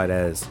 He saw it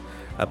as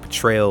a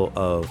portrayal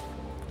of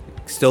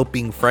still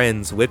being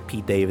friends with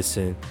Pete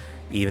Davidson,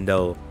 even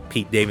though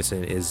Pete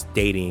Davidson is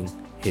dating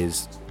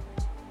his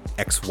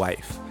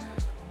ex-wife.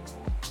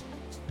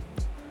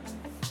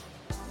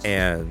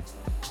 And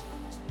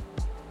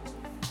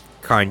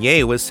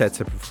Kanye was set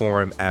to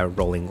perform at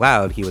Rolling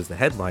Loud. He was the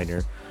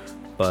headliner.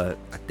 But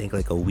I think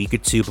like a week or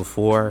two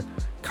before,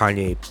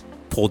 Kanye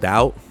pulled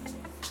out.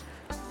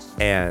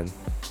 And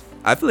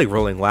I feel like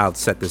Rolling Loud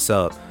set this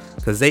up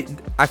because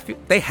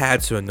they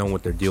had to have known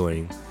what they're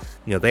doing.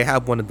 They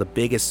have one of the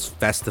biggest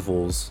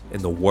festivals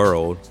in the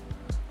world.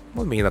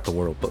 Well, maybe not the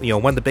world, but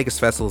one of the biggest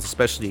festivals,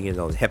 especially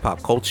in hip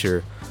hop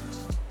culture.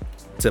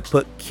 To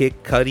put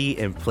Kid Cudi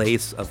in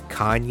place of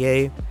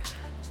Kanye,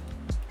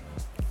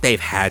 they've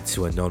had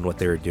to have known what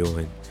they were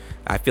doing.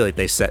 I feel like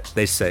they set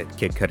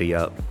Kid Cudi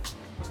up.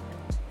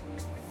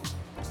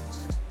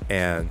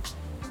 And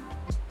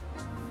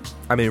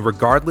I mean,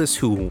 regardless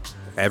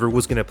whoever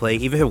was gonna play,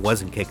 even if it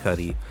wasn't Kid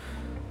Cudi,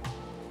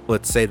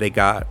 let's say they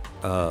got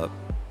I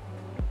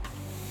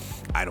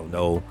don't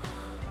know,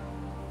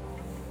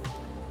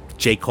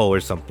 J. Cole or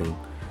something.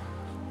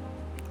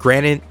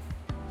 Granted,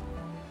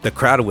 the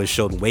crowd would have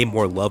shown way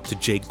more love to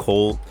J.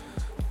 Cole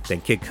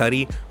than Kid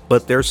Cudi,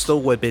 but there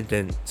still would have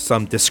been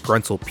some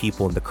disgruntled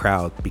people in the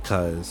crowd,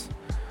 because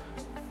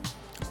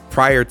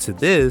prior to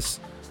this,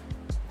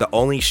 the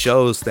only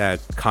shows that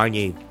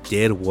Kanye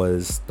did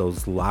was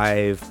those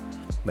live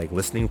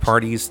listening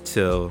parties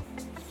to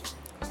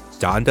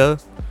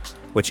Donda,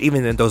 which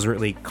even in those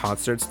really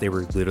concerts, they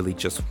were literally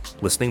just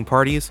listening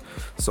parties.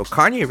 So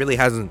Kanye really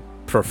hasn't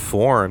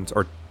performed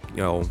or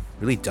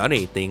really done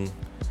anything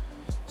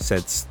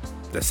since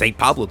the St.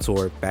 Pablo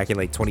tour back in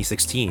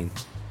 2016.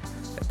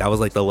 That was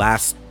the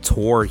last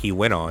tour he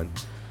went on.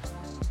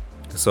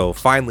 So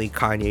finally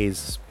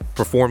Kanye's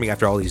performing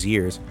after all these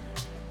years,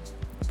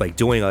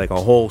 doing a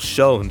whole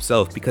show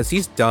himself, because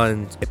he's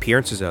done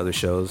appearances at other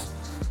shows.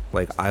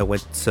 I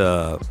went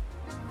to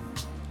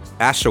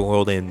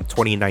Astroworld in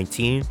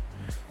 2019,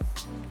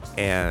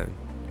 and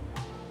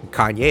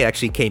Kanye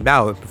actually came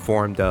out and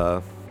performed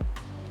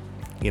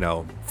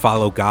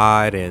Follow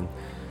God, and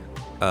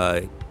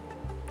I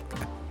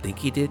think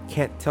he did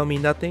Can't Tell Me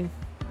Nothing,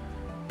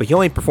 but he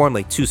only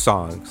performed 2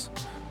 songs,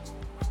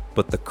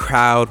 but the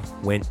crowd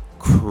went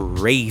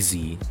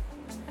crazy.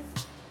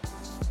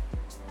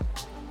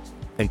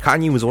 And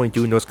Kanye was only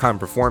doing those kind of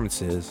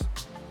performances.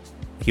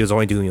 He was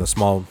only doing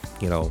small,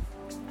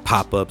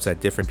 pop-ups at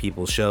different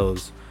people's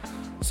shows.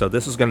 So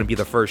this was going to be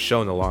the first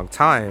show in a long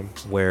time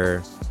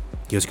where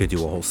he was going to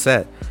do a whole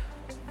set.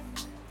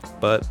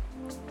 But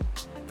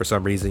for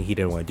some reason, he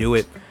didn't want to do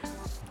it.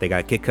 they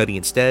got Kid Cudi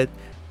instead.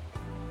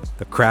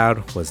 The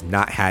crowd was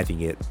not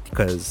having it,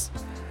 because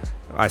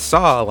I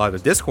saw a lot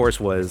of discourse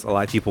was a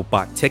lot of people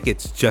bought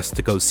tickets just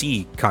to go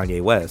see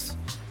Kanye West,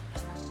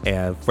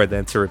 and for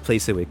them to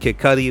replace it with Kid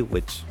Cudi,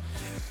 which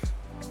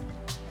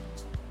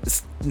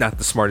is not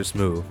the smartest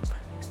move.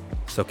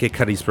 So Kid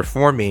Cudi's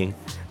performing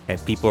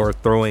and people are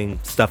throwing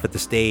stuff at the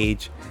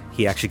stage.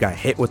 He actually got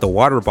hit with a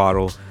water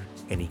bottle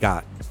and he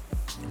got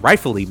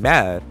rightfully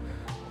mad.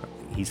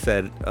 He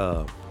said,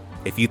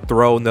 if you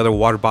throw another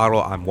water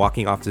bottle, I'm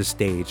walking off the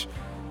stage.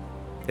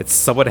 It's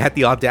someone had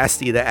the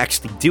audacity to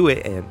actually do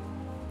it, and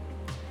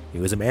he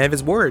was a man of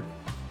his word.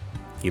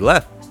 He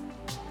left.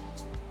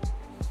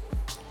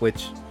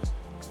 Which,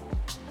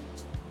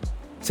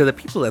 to the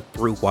people that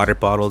threw water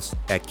bottles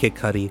at Kid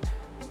Cudi,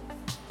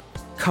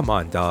 come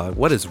on, dog.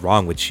 What is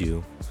wrong with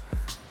you?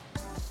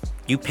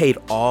 You paid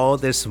all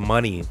this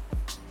money,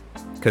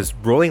 because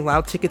Rolling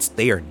Loud tickets,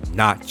 they are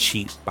not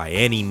cheap by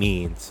any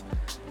means.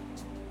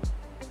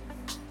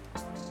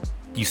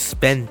 You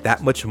spend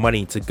that much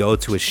money to go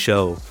to a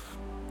show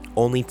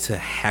only to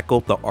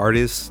heckle the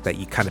artists that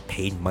you kind of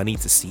paid money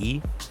to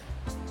see.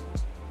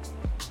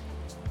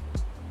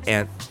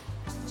 And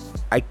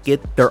I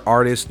get they're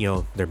artists,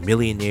 they're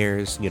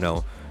millionaires,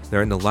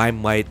 they're in the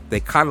limelight. They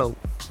kind of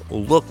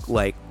look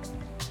like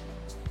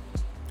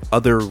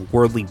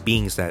otherworldly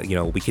beings that,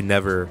 we can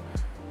never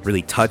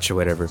really touch or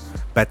whatever.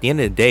 But at the end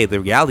of the day,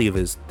 the reality of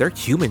it is they're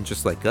human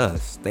just like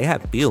us. They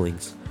have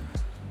feelings.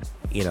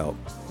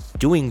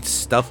 Doing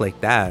stuff like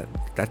that,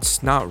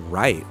 that's not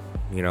right,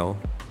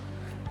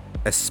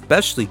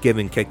 especially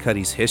given Kid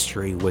Cudi's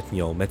history with,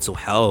 mental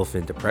health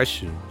and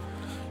depression.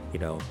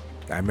 I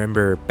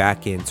remember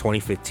back in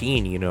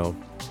 2015,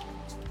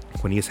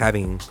 when he was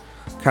having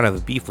kind of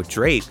a beef with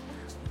Drake,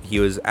 he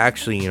was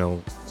actually,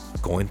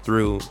 going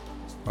through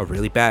a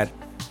really bad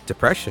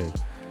depression.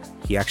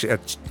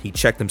 He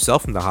checked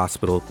himself in the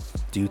hospital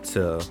due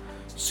to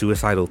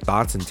suicidal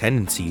thoughts and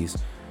tendencies.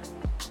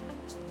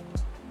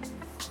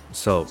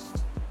 So,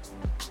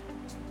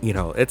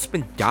 it's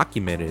been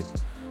documented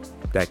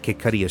that Kid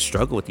Cudi has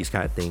struggled with these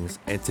kind of things,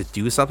 and to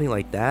do something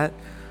like that,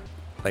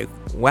 like,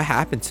 what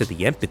happened to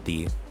the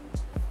empathy?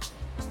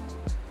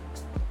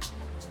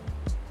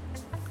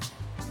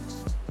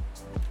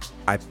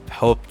 I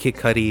hope Kid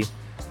Cudi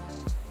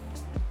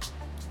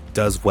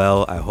does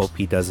well. I hope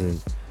he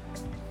doesn't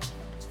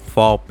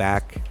fall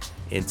back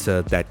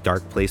into that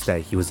dark place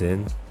that he was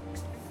in.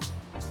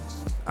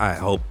 I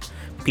hope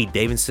Pete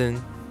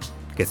Davidson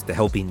gets the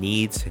help he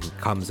needs and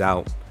comes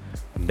out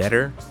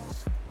better.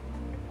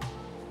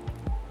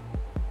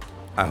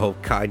 I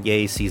hope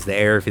Kanye sees the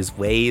error of his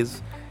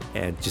ways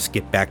and just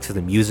get back to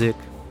the music.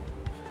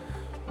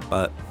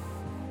 But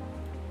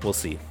we'll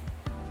see.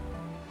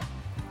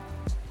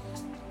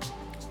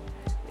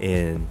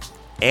 In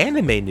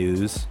anime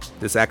news,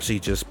 this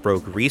actually just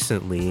broke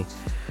recently.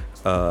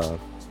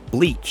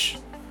 Bleach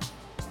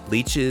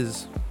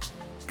is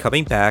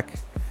coming back.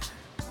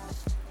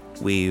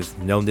 We've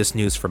known this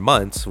news for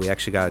months. We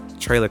actually got a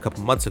trailer a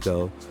couple months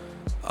ago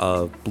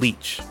of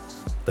Bleach,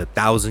 the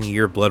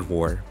 1,000-year blood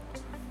war,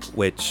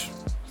 which,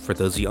 for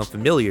those of you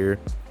unfamiliar,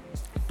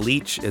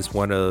 Bleach is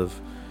one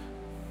of,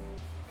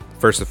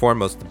 first and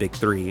foremost, the big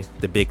three.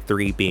 The big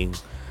three being,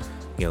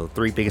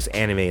 three biggest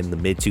anime in the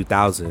mid to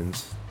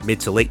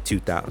late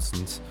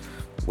 2000s,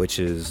 which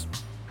is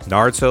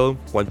Naruto,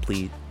 One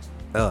Piece.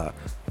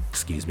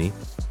 Excuse me.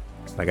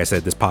 Like I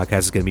said, this podcast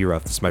is gonna be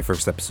rough. This is my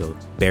first episode.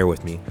 Bear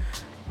with me.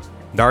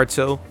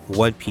 Naruto,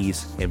 One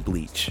Piece, and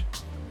Bleach.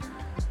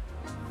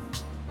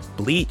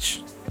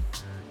 Bleach,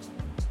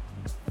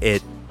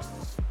 it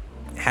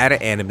had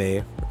an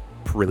anime,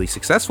 really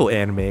successful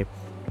anime,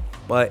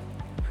 but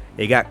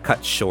it got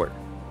cut short.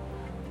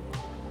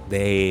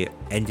 They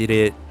ended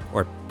it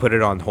or put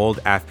it on hold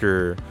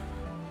after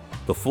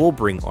the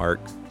Fullbring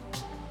arc,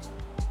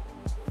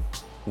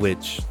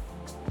 which,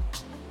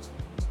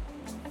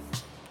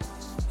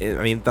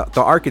 the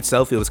arc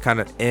itself, it was kind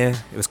of it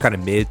was kind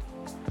of mid,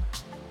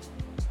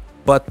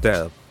 but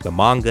the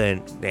manga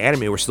and the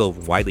anime were still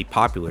widely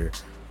popular.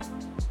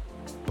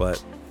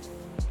 But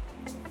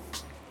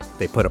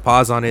they put a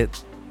pause on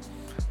it,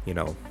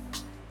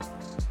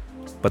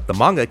 but the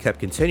manga kept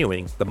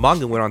continuing. The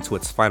manga went on to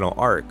its final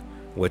arc,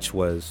 which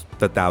was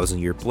the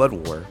 1,000-year blood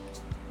war.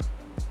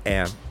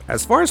 And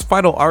as far as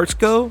final arcs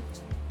go,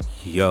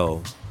 the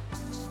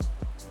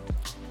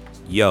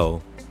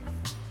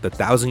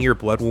 1,000-year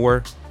blood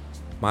war,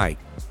 my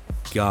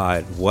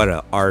god, what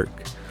a arc.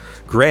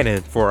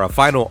 Granted, for a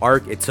final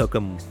arc, it took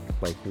them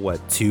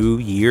 2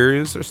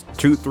 years or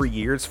 3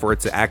 years for it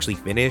to actually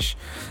finish.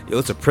 It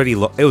was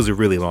a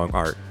really long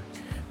arc.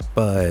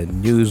 But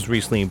news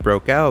recently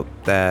broke out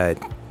that,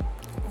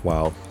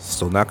 while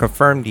still not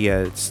confirmed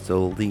yet, it's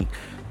still leaked,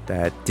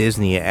 that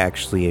Disney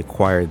actually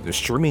acquired the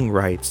streaming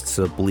rights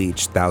to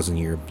Bleach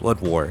 1,000-year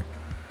blood war,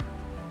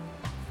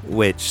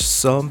 which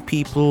some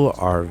people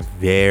are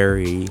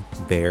very,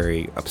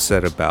 very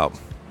upset about.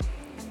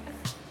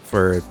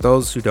 For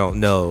those who don't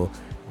know,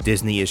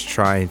 Disney is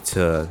trying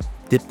to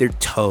dip their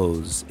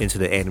toes into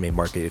the anime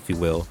market, if you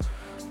will.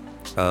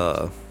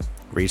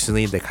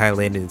 recently they kind of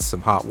landed in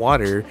some hot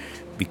water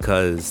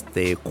because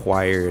they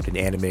acquired an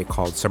anime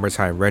called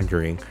Summertime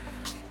Rendering.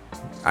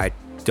 I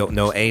don't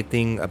know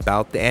anything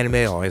about the anime.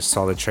 I always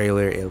saw the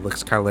trailer. It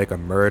looks kind of like a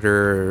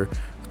murder,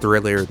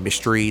 thriller,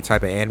 mystery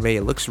type of anime.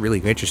 It looks really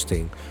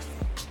interesting.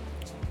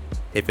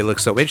 If it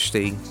looks so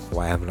interesting,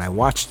 why haven't I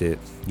watched it,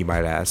 you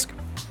might ask?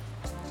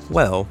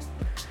 Well,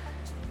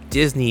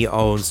 Disney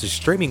owns the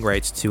streaming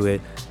rights to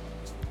it,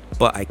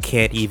 but I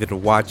can't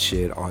even watch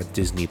it on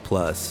Disney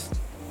Plus.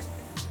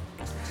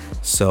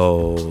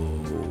 So,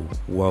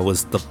 what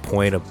was the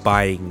point of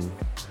buying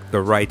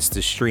the rights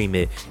to stream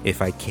it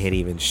if I can't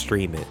even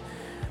stream it?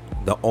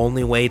 The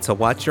only way to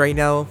watch right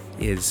now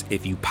is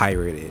if you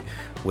pirate it,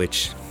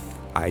 which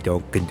I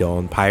don't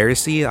condone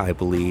piracy. I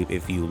believe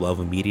if you love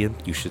a medium,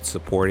 you should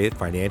support it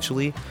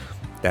financially.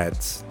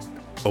 That's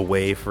a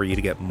way for you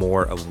to get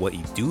more of what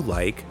you do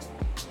like.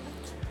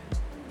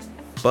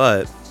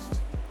 But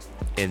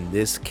in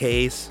this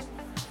case,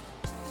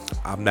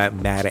 I'm not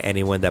mad at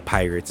anyone that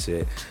pirates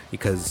it,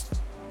 because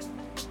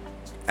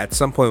at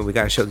some point we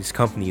gotta show these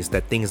companies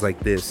that things like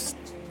this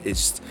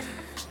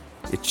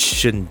it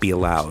shouldn't be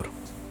allowed.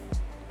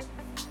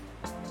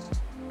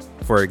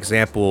 For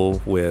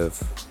example,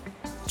 with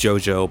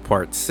JoJo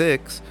Part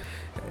 6,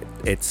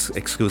 it's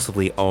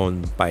exclusively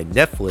owned by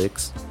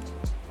Netflix,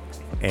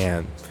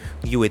 and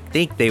you would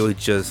think they would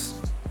just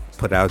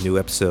put out a new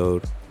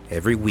episode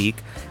every week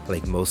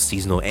like most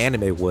seasonal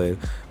anime would,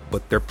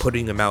 but they're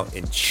putting them out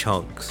in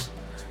chunks.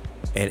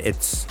 And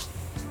it's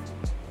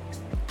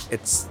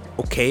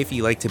okay if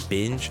you like to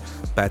binge,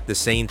 but at the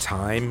same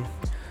time,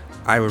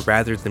 I would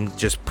rather them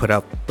just put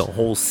out the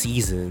whole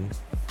season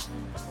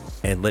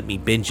and let me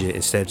binge it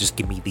instead of just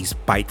give me these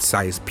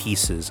bite-sized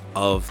pieces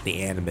of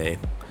the anime.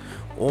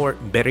 Or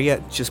better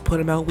yet, just put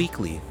them out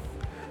weekly.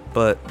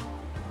 But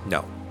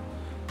no.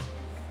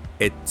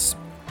 It's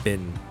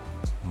been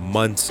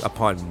months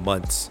upon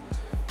months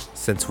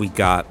since we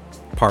got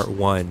part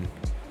 1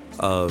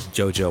 of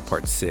JoJo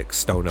Part 6,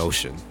 Stone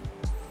Ocean.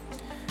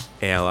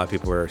 And a lot of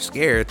people are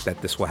scared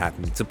that this will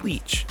happen to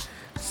Bleach,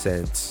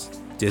 since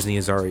Disney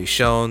has already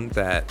shown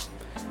that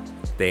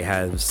they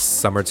have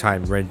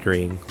Summertime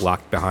Rendering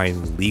locked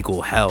behind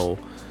legal hell.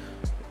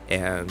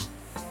 And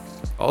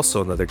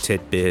also another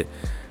tidbit,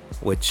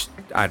 which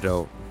I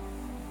don't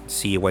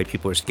see why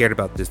people are scared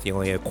about this, they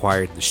only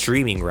acquired the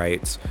streaming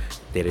rights.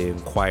 They didn't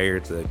acquire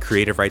the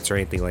creative rights or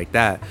anything like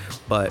that.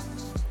 But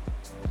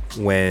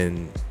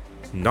when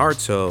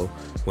Naruto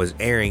was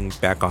airing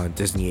back on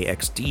Disney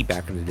XD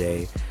back in the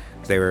day,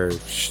 they were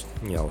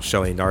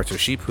showing Naruto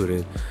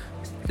Shippuden.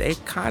 They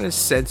kind of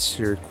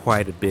censored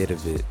quite a bit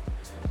of it,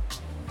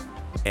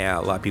 and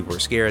a lot of people were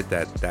scared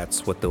that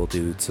that's what they'll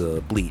do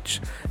to Bleach,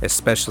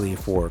 especially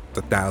for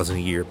the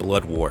 1,000-year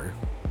Blood War.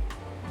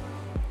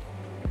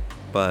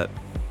 But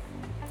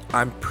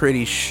I'm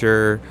pretty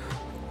sure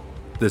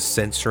the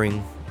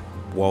censoring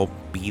won't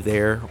be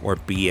there or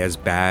be as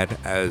bad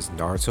as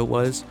Naruto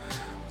was,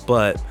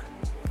 but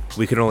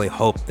we can only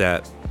hope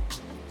that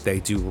they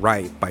do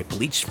right by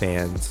Bleach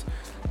fans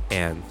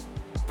and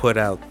put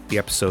out the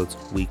episodes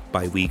week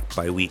by week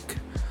by week.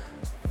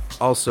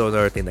 Also,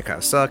 another thing that kind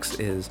of sucks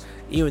is,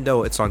 even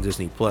though it's on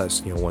Disney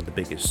Plus, one of the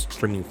biggest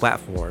streaming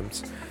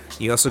platforms,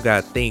 you also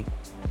gotta think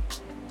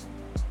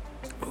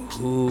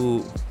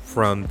who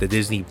from the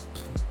Disney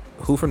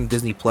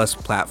Plus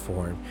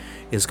platform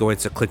is going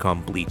to click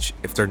on Bleach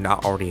if they're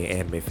not already an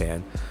anime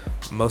fan.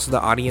 Most of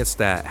the audience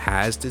that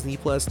has Disney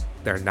Plus,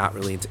 they're not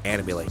really into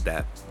anime like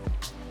that.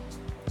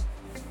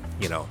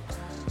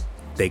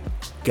 They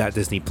got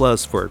Disney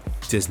Plus for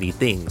Disney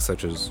things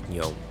such as,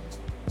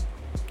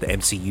 the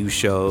MCU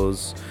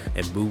shows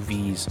and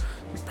movies,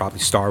 probably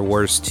Star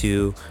Wars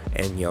too,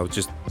 and,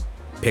 just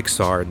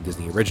Pixar and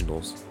Disney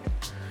originals.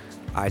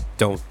 I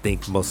don't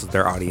think most of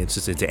their audience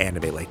is into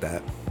anime like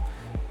that.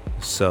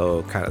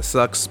 So, kind of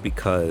sucks,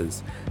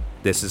 because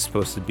this is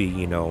supposed to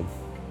be,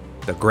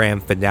 the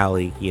grand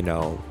finale,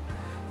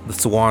 the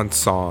swan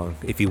song,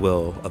 if you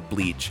will, of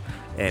Bleach,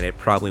 and it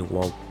probably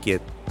won't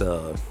get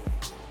the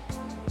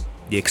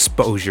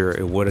exposure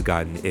it would have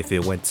gotten if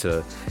it went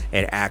to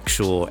an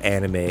actual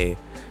anime,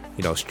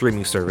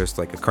 streaming service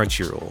like a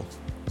Crunchyroll.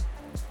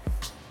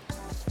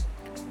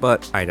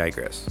 But I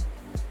digress.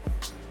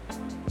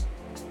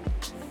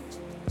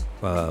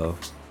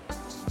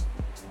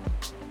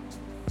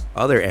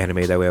 Other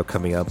anime that we have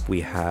coming up,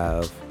 we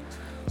have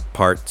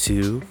part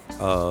 2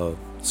 of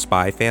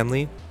Spy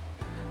Family.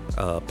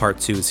 Part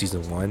 2 of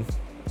season 1,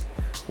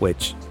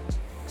 which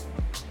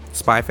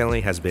Spy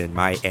Family has been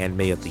my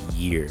anime of the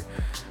year.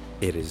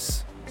 It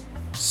is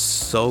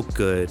so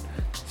good,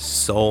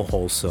 so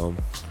wholesome.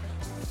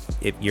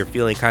 If you're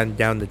feeling kind of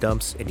down in the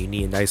dumps and you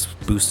need a nice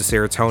boost of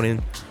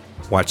serotonin,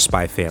 watch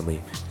Spy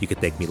Family. You can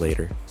thank me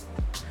later.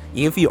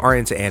 Even if you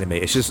aren't into anime,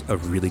 it's just a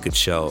really good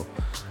show.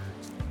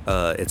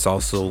 It's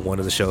also one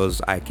of the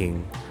shows I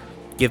can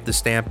give the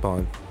stamp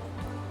on.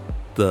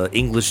 The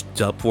English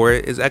dub for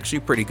it is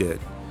actually pretty good.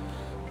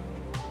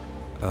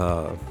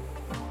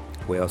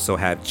 We also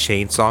have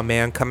Chainsaw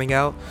Man coming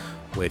out,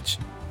 which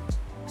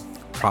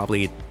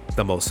probably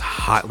the most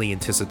hotly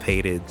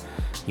anticipated,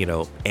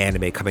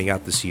 anime coming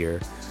out this year.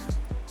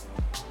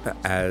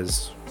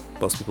 As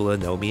most people that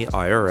know me,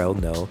 IRL,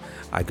 know,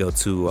 I go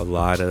to a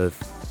lot of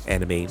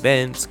anime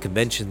events,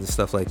 conventions, and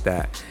stuff like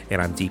that,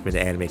 and I'm deep in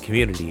the anime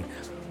community.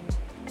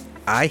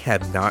 I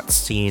have not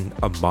seen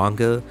a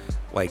manga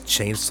like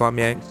Chainsaw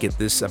Man get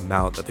this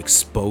amount of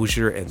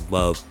exposure and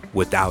love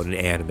without an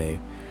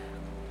anime.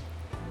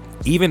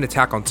 Even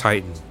Attack on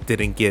Titan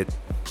didn't get,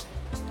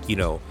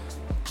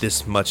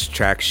 this much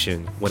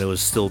traction when it was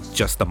still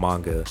just a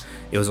manga.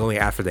 It was only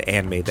after the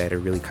anime that it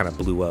really kind of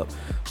blew up.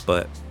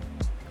 But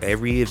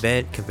every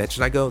event,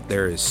 convention I go,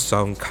 there is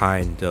some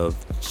kind of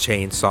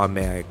Chainsaw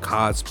Man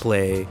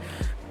cosplay.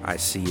 I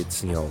see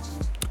it's,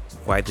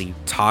 widely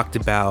talked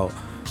about.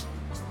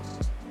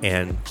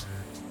 And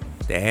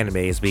the anime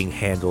is being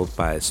handled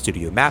by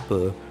Studio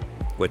Mappa,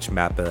 which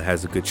Mappa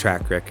has a good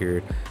track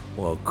record,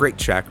 great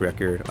track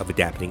record of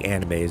adapting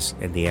animes,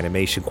 and the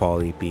animation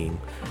quality being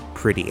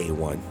pretty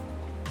A1.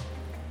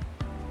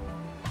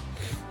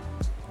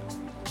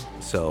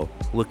 So,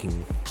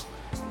 looking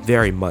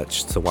very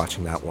much to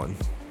watching that one.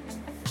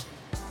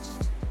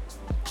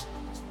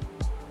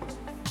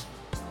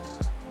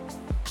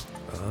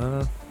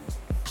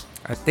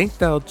 I think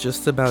that'll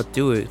just about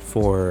do it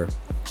for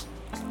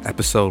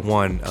episode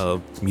 1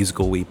 of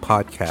Musical Weeb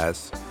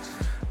podcast.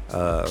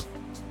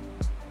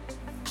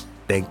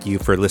 Thank you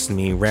for listening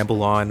to me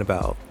ramble on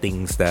about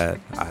things that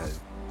I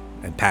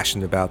am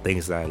passionate about,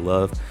 things that I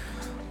love.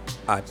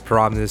 I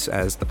promise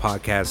as the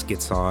podcast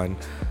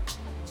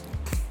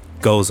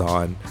goes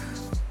on,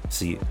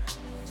 see,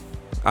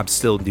 I'm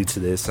still new to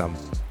this. I'm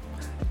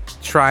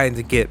trying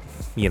to get,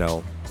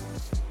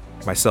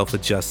 myself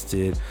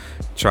adjusted,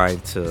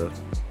 trying to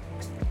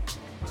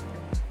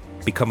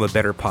become a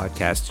better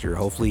podcaster.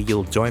 Hopefully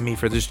you'll join me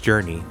for this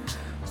journey.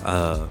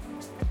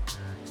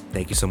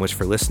 Thank you so much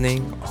for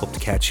listening. Hope to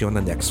catch you on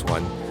the next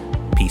one.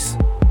 Peace.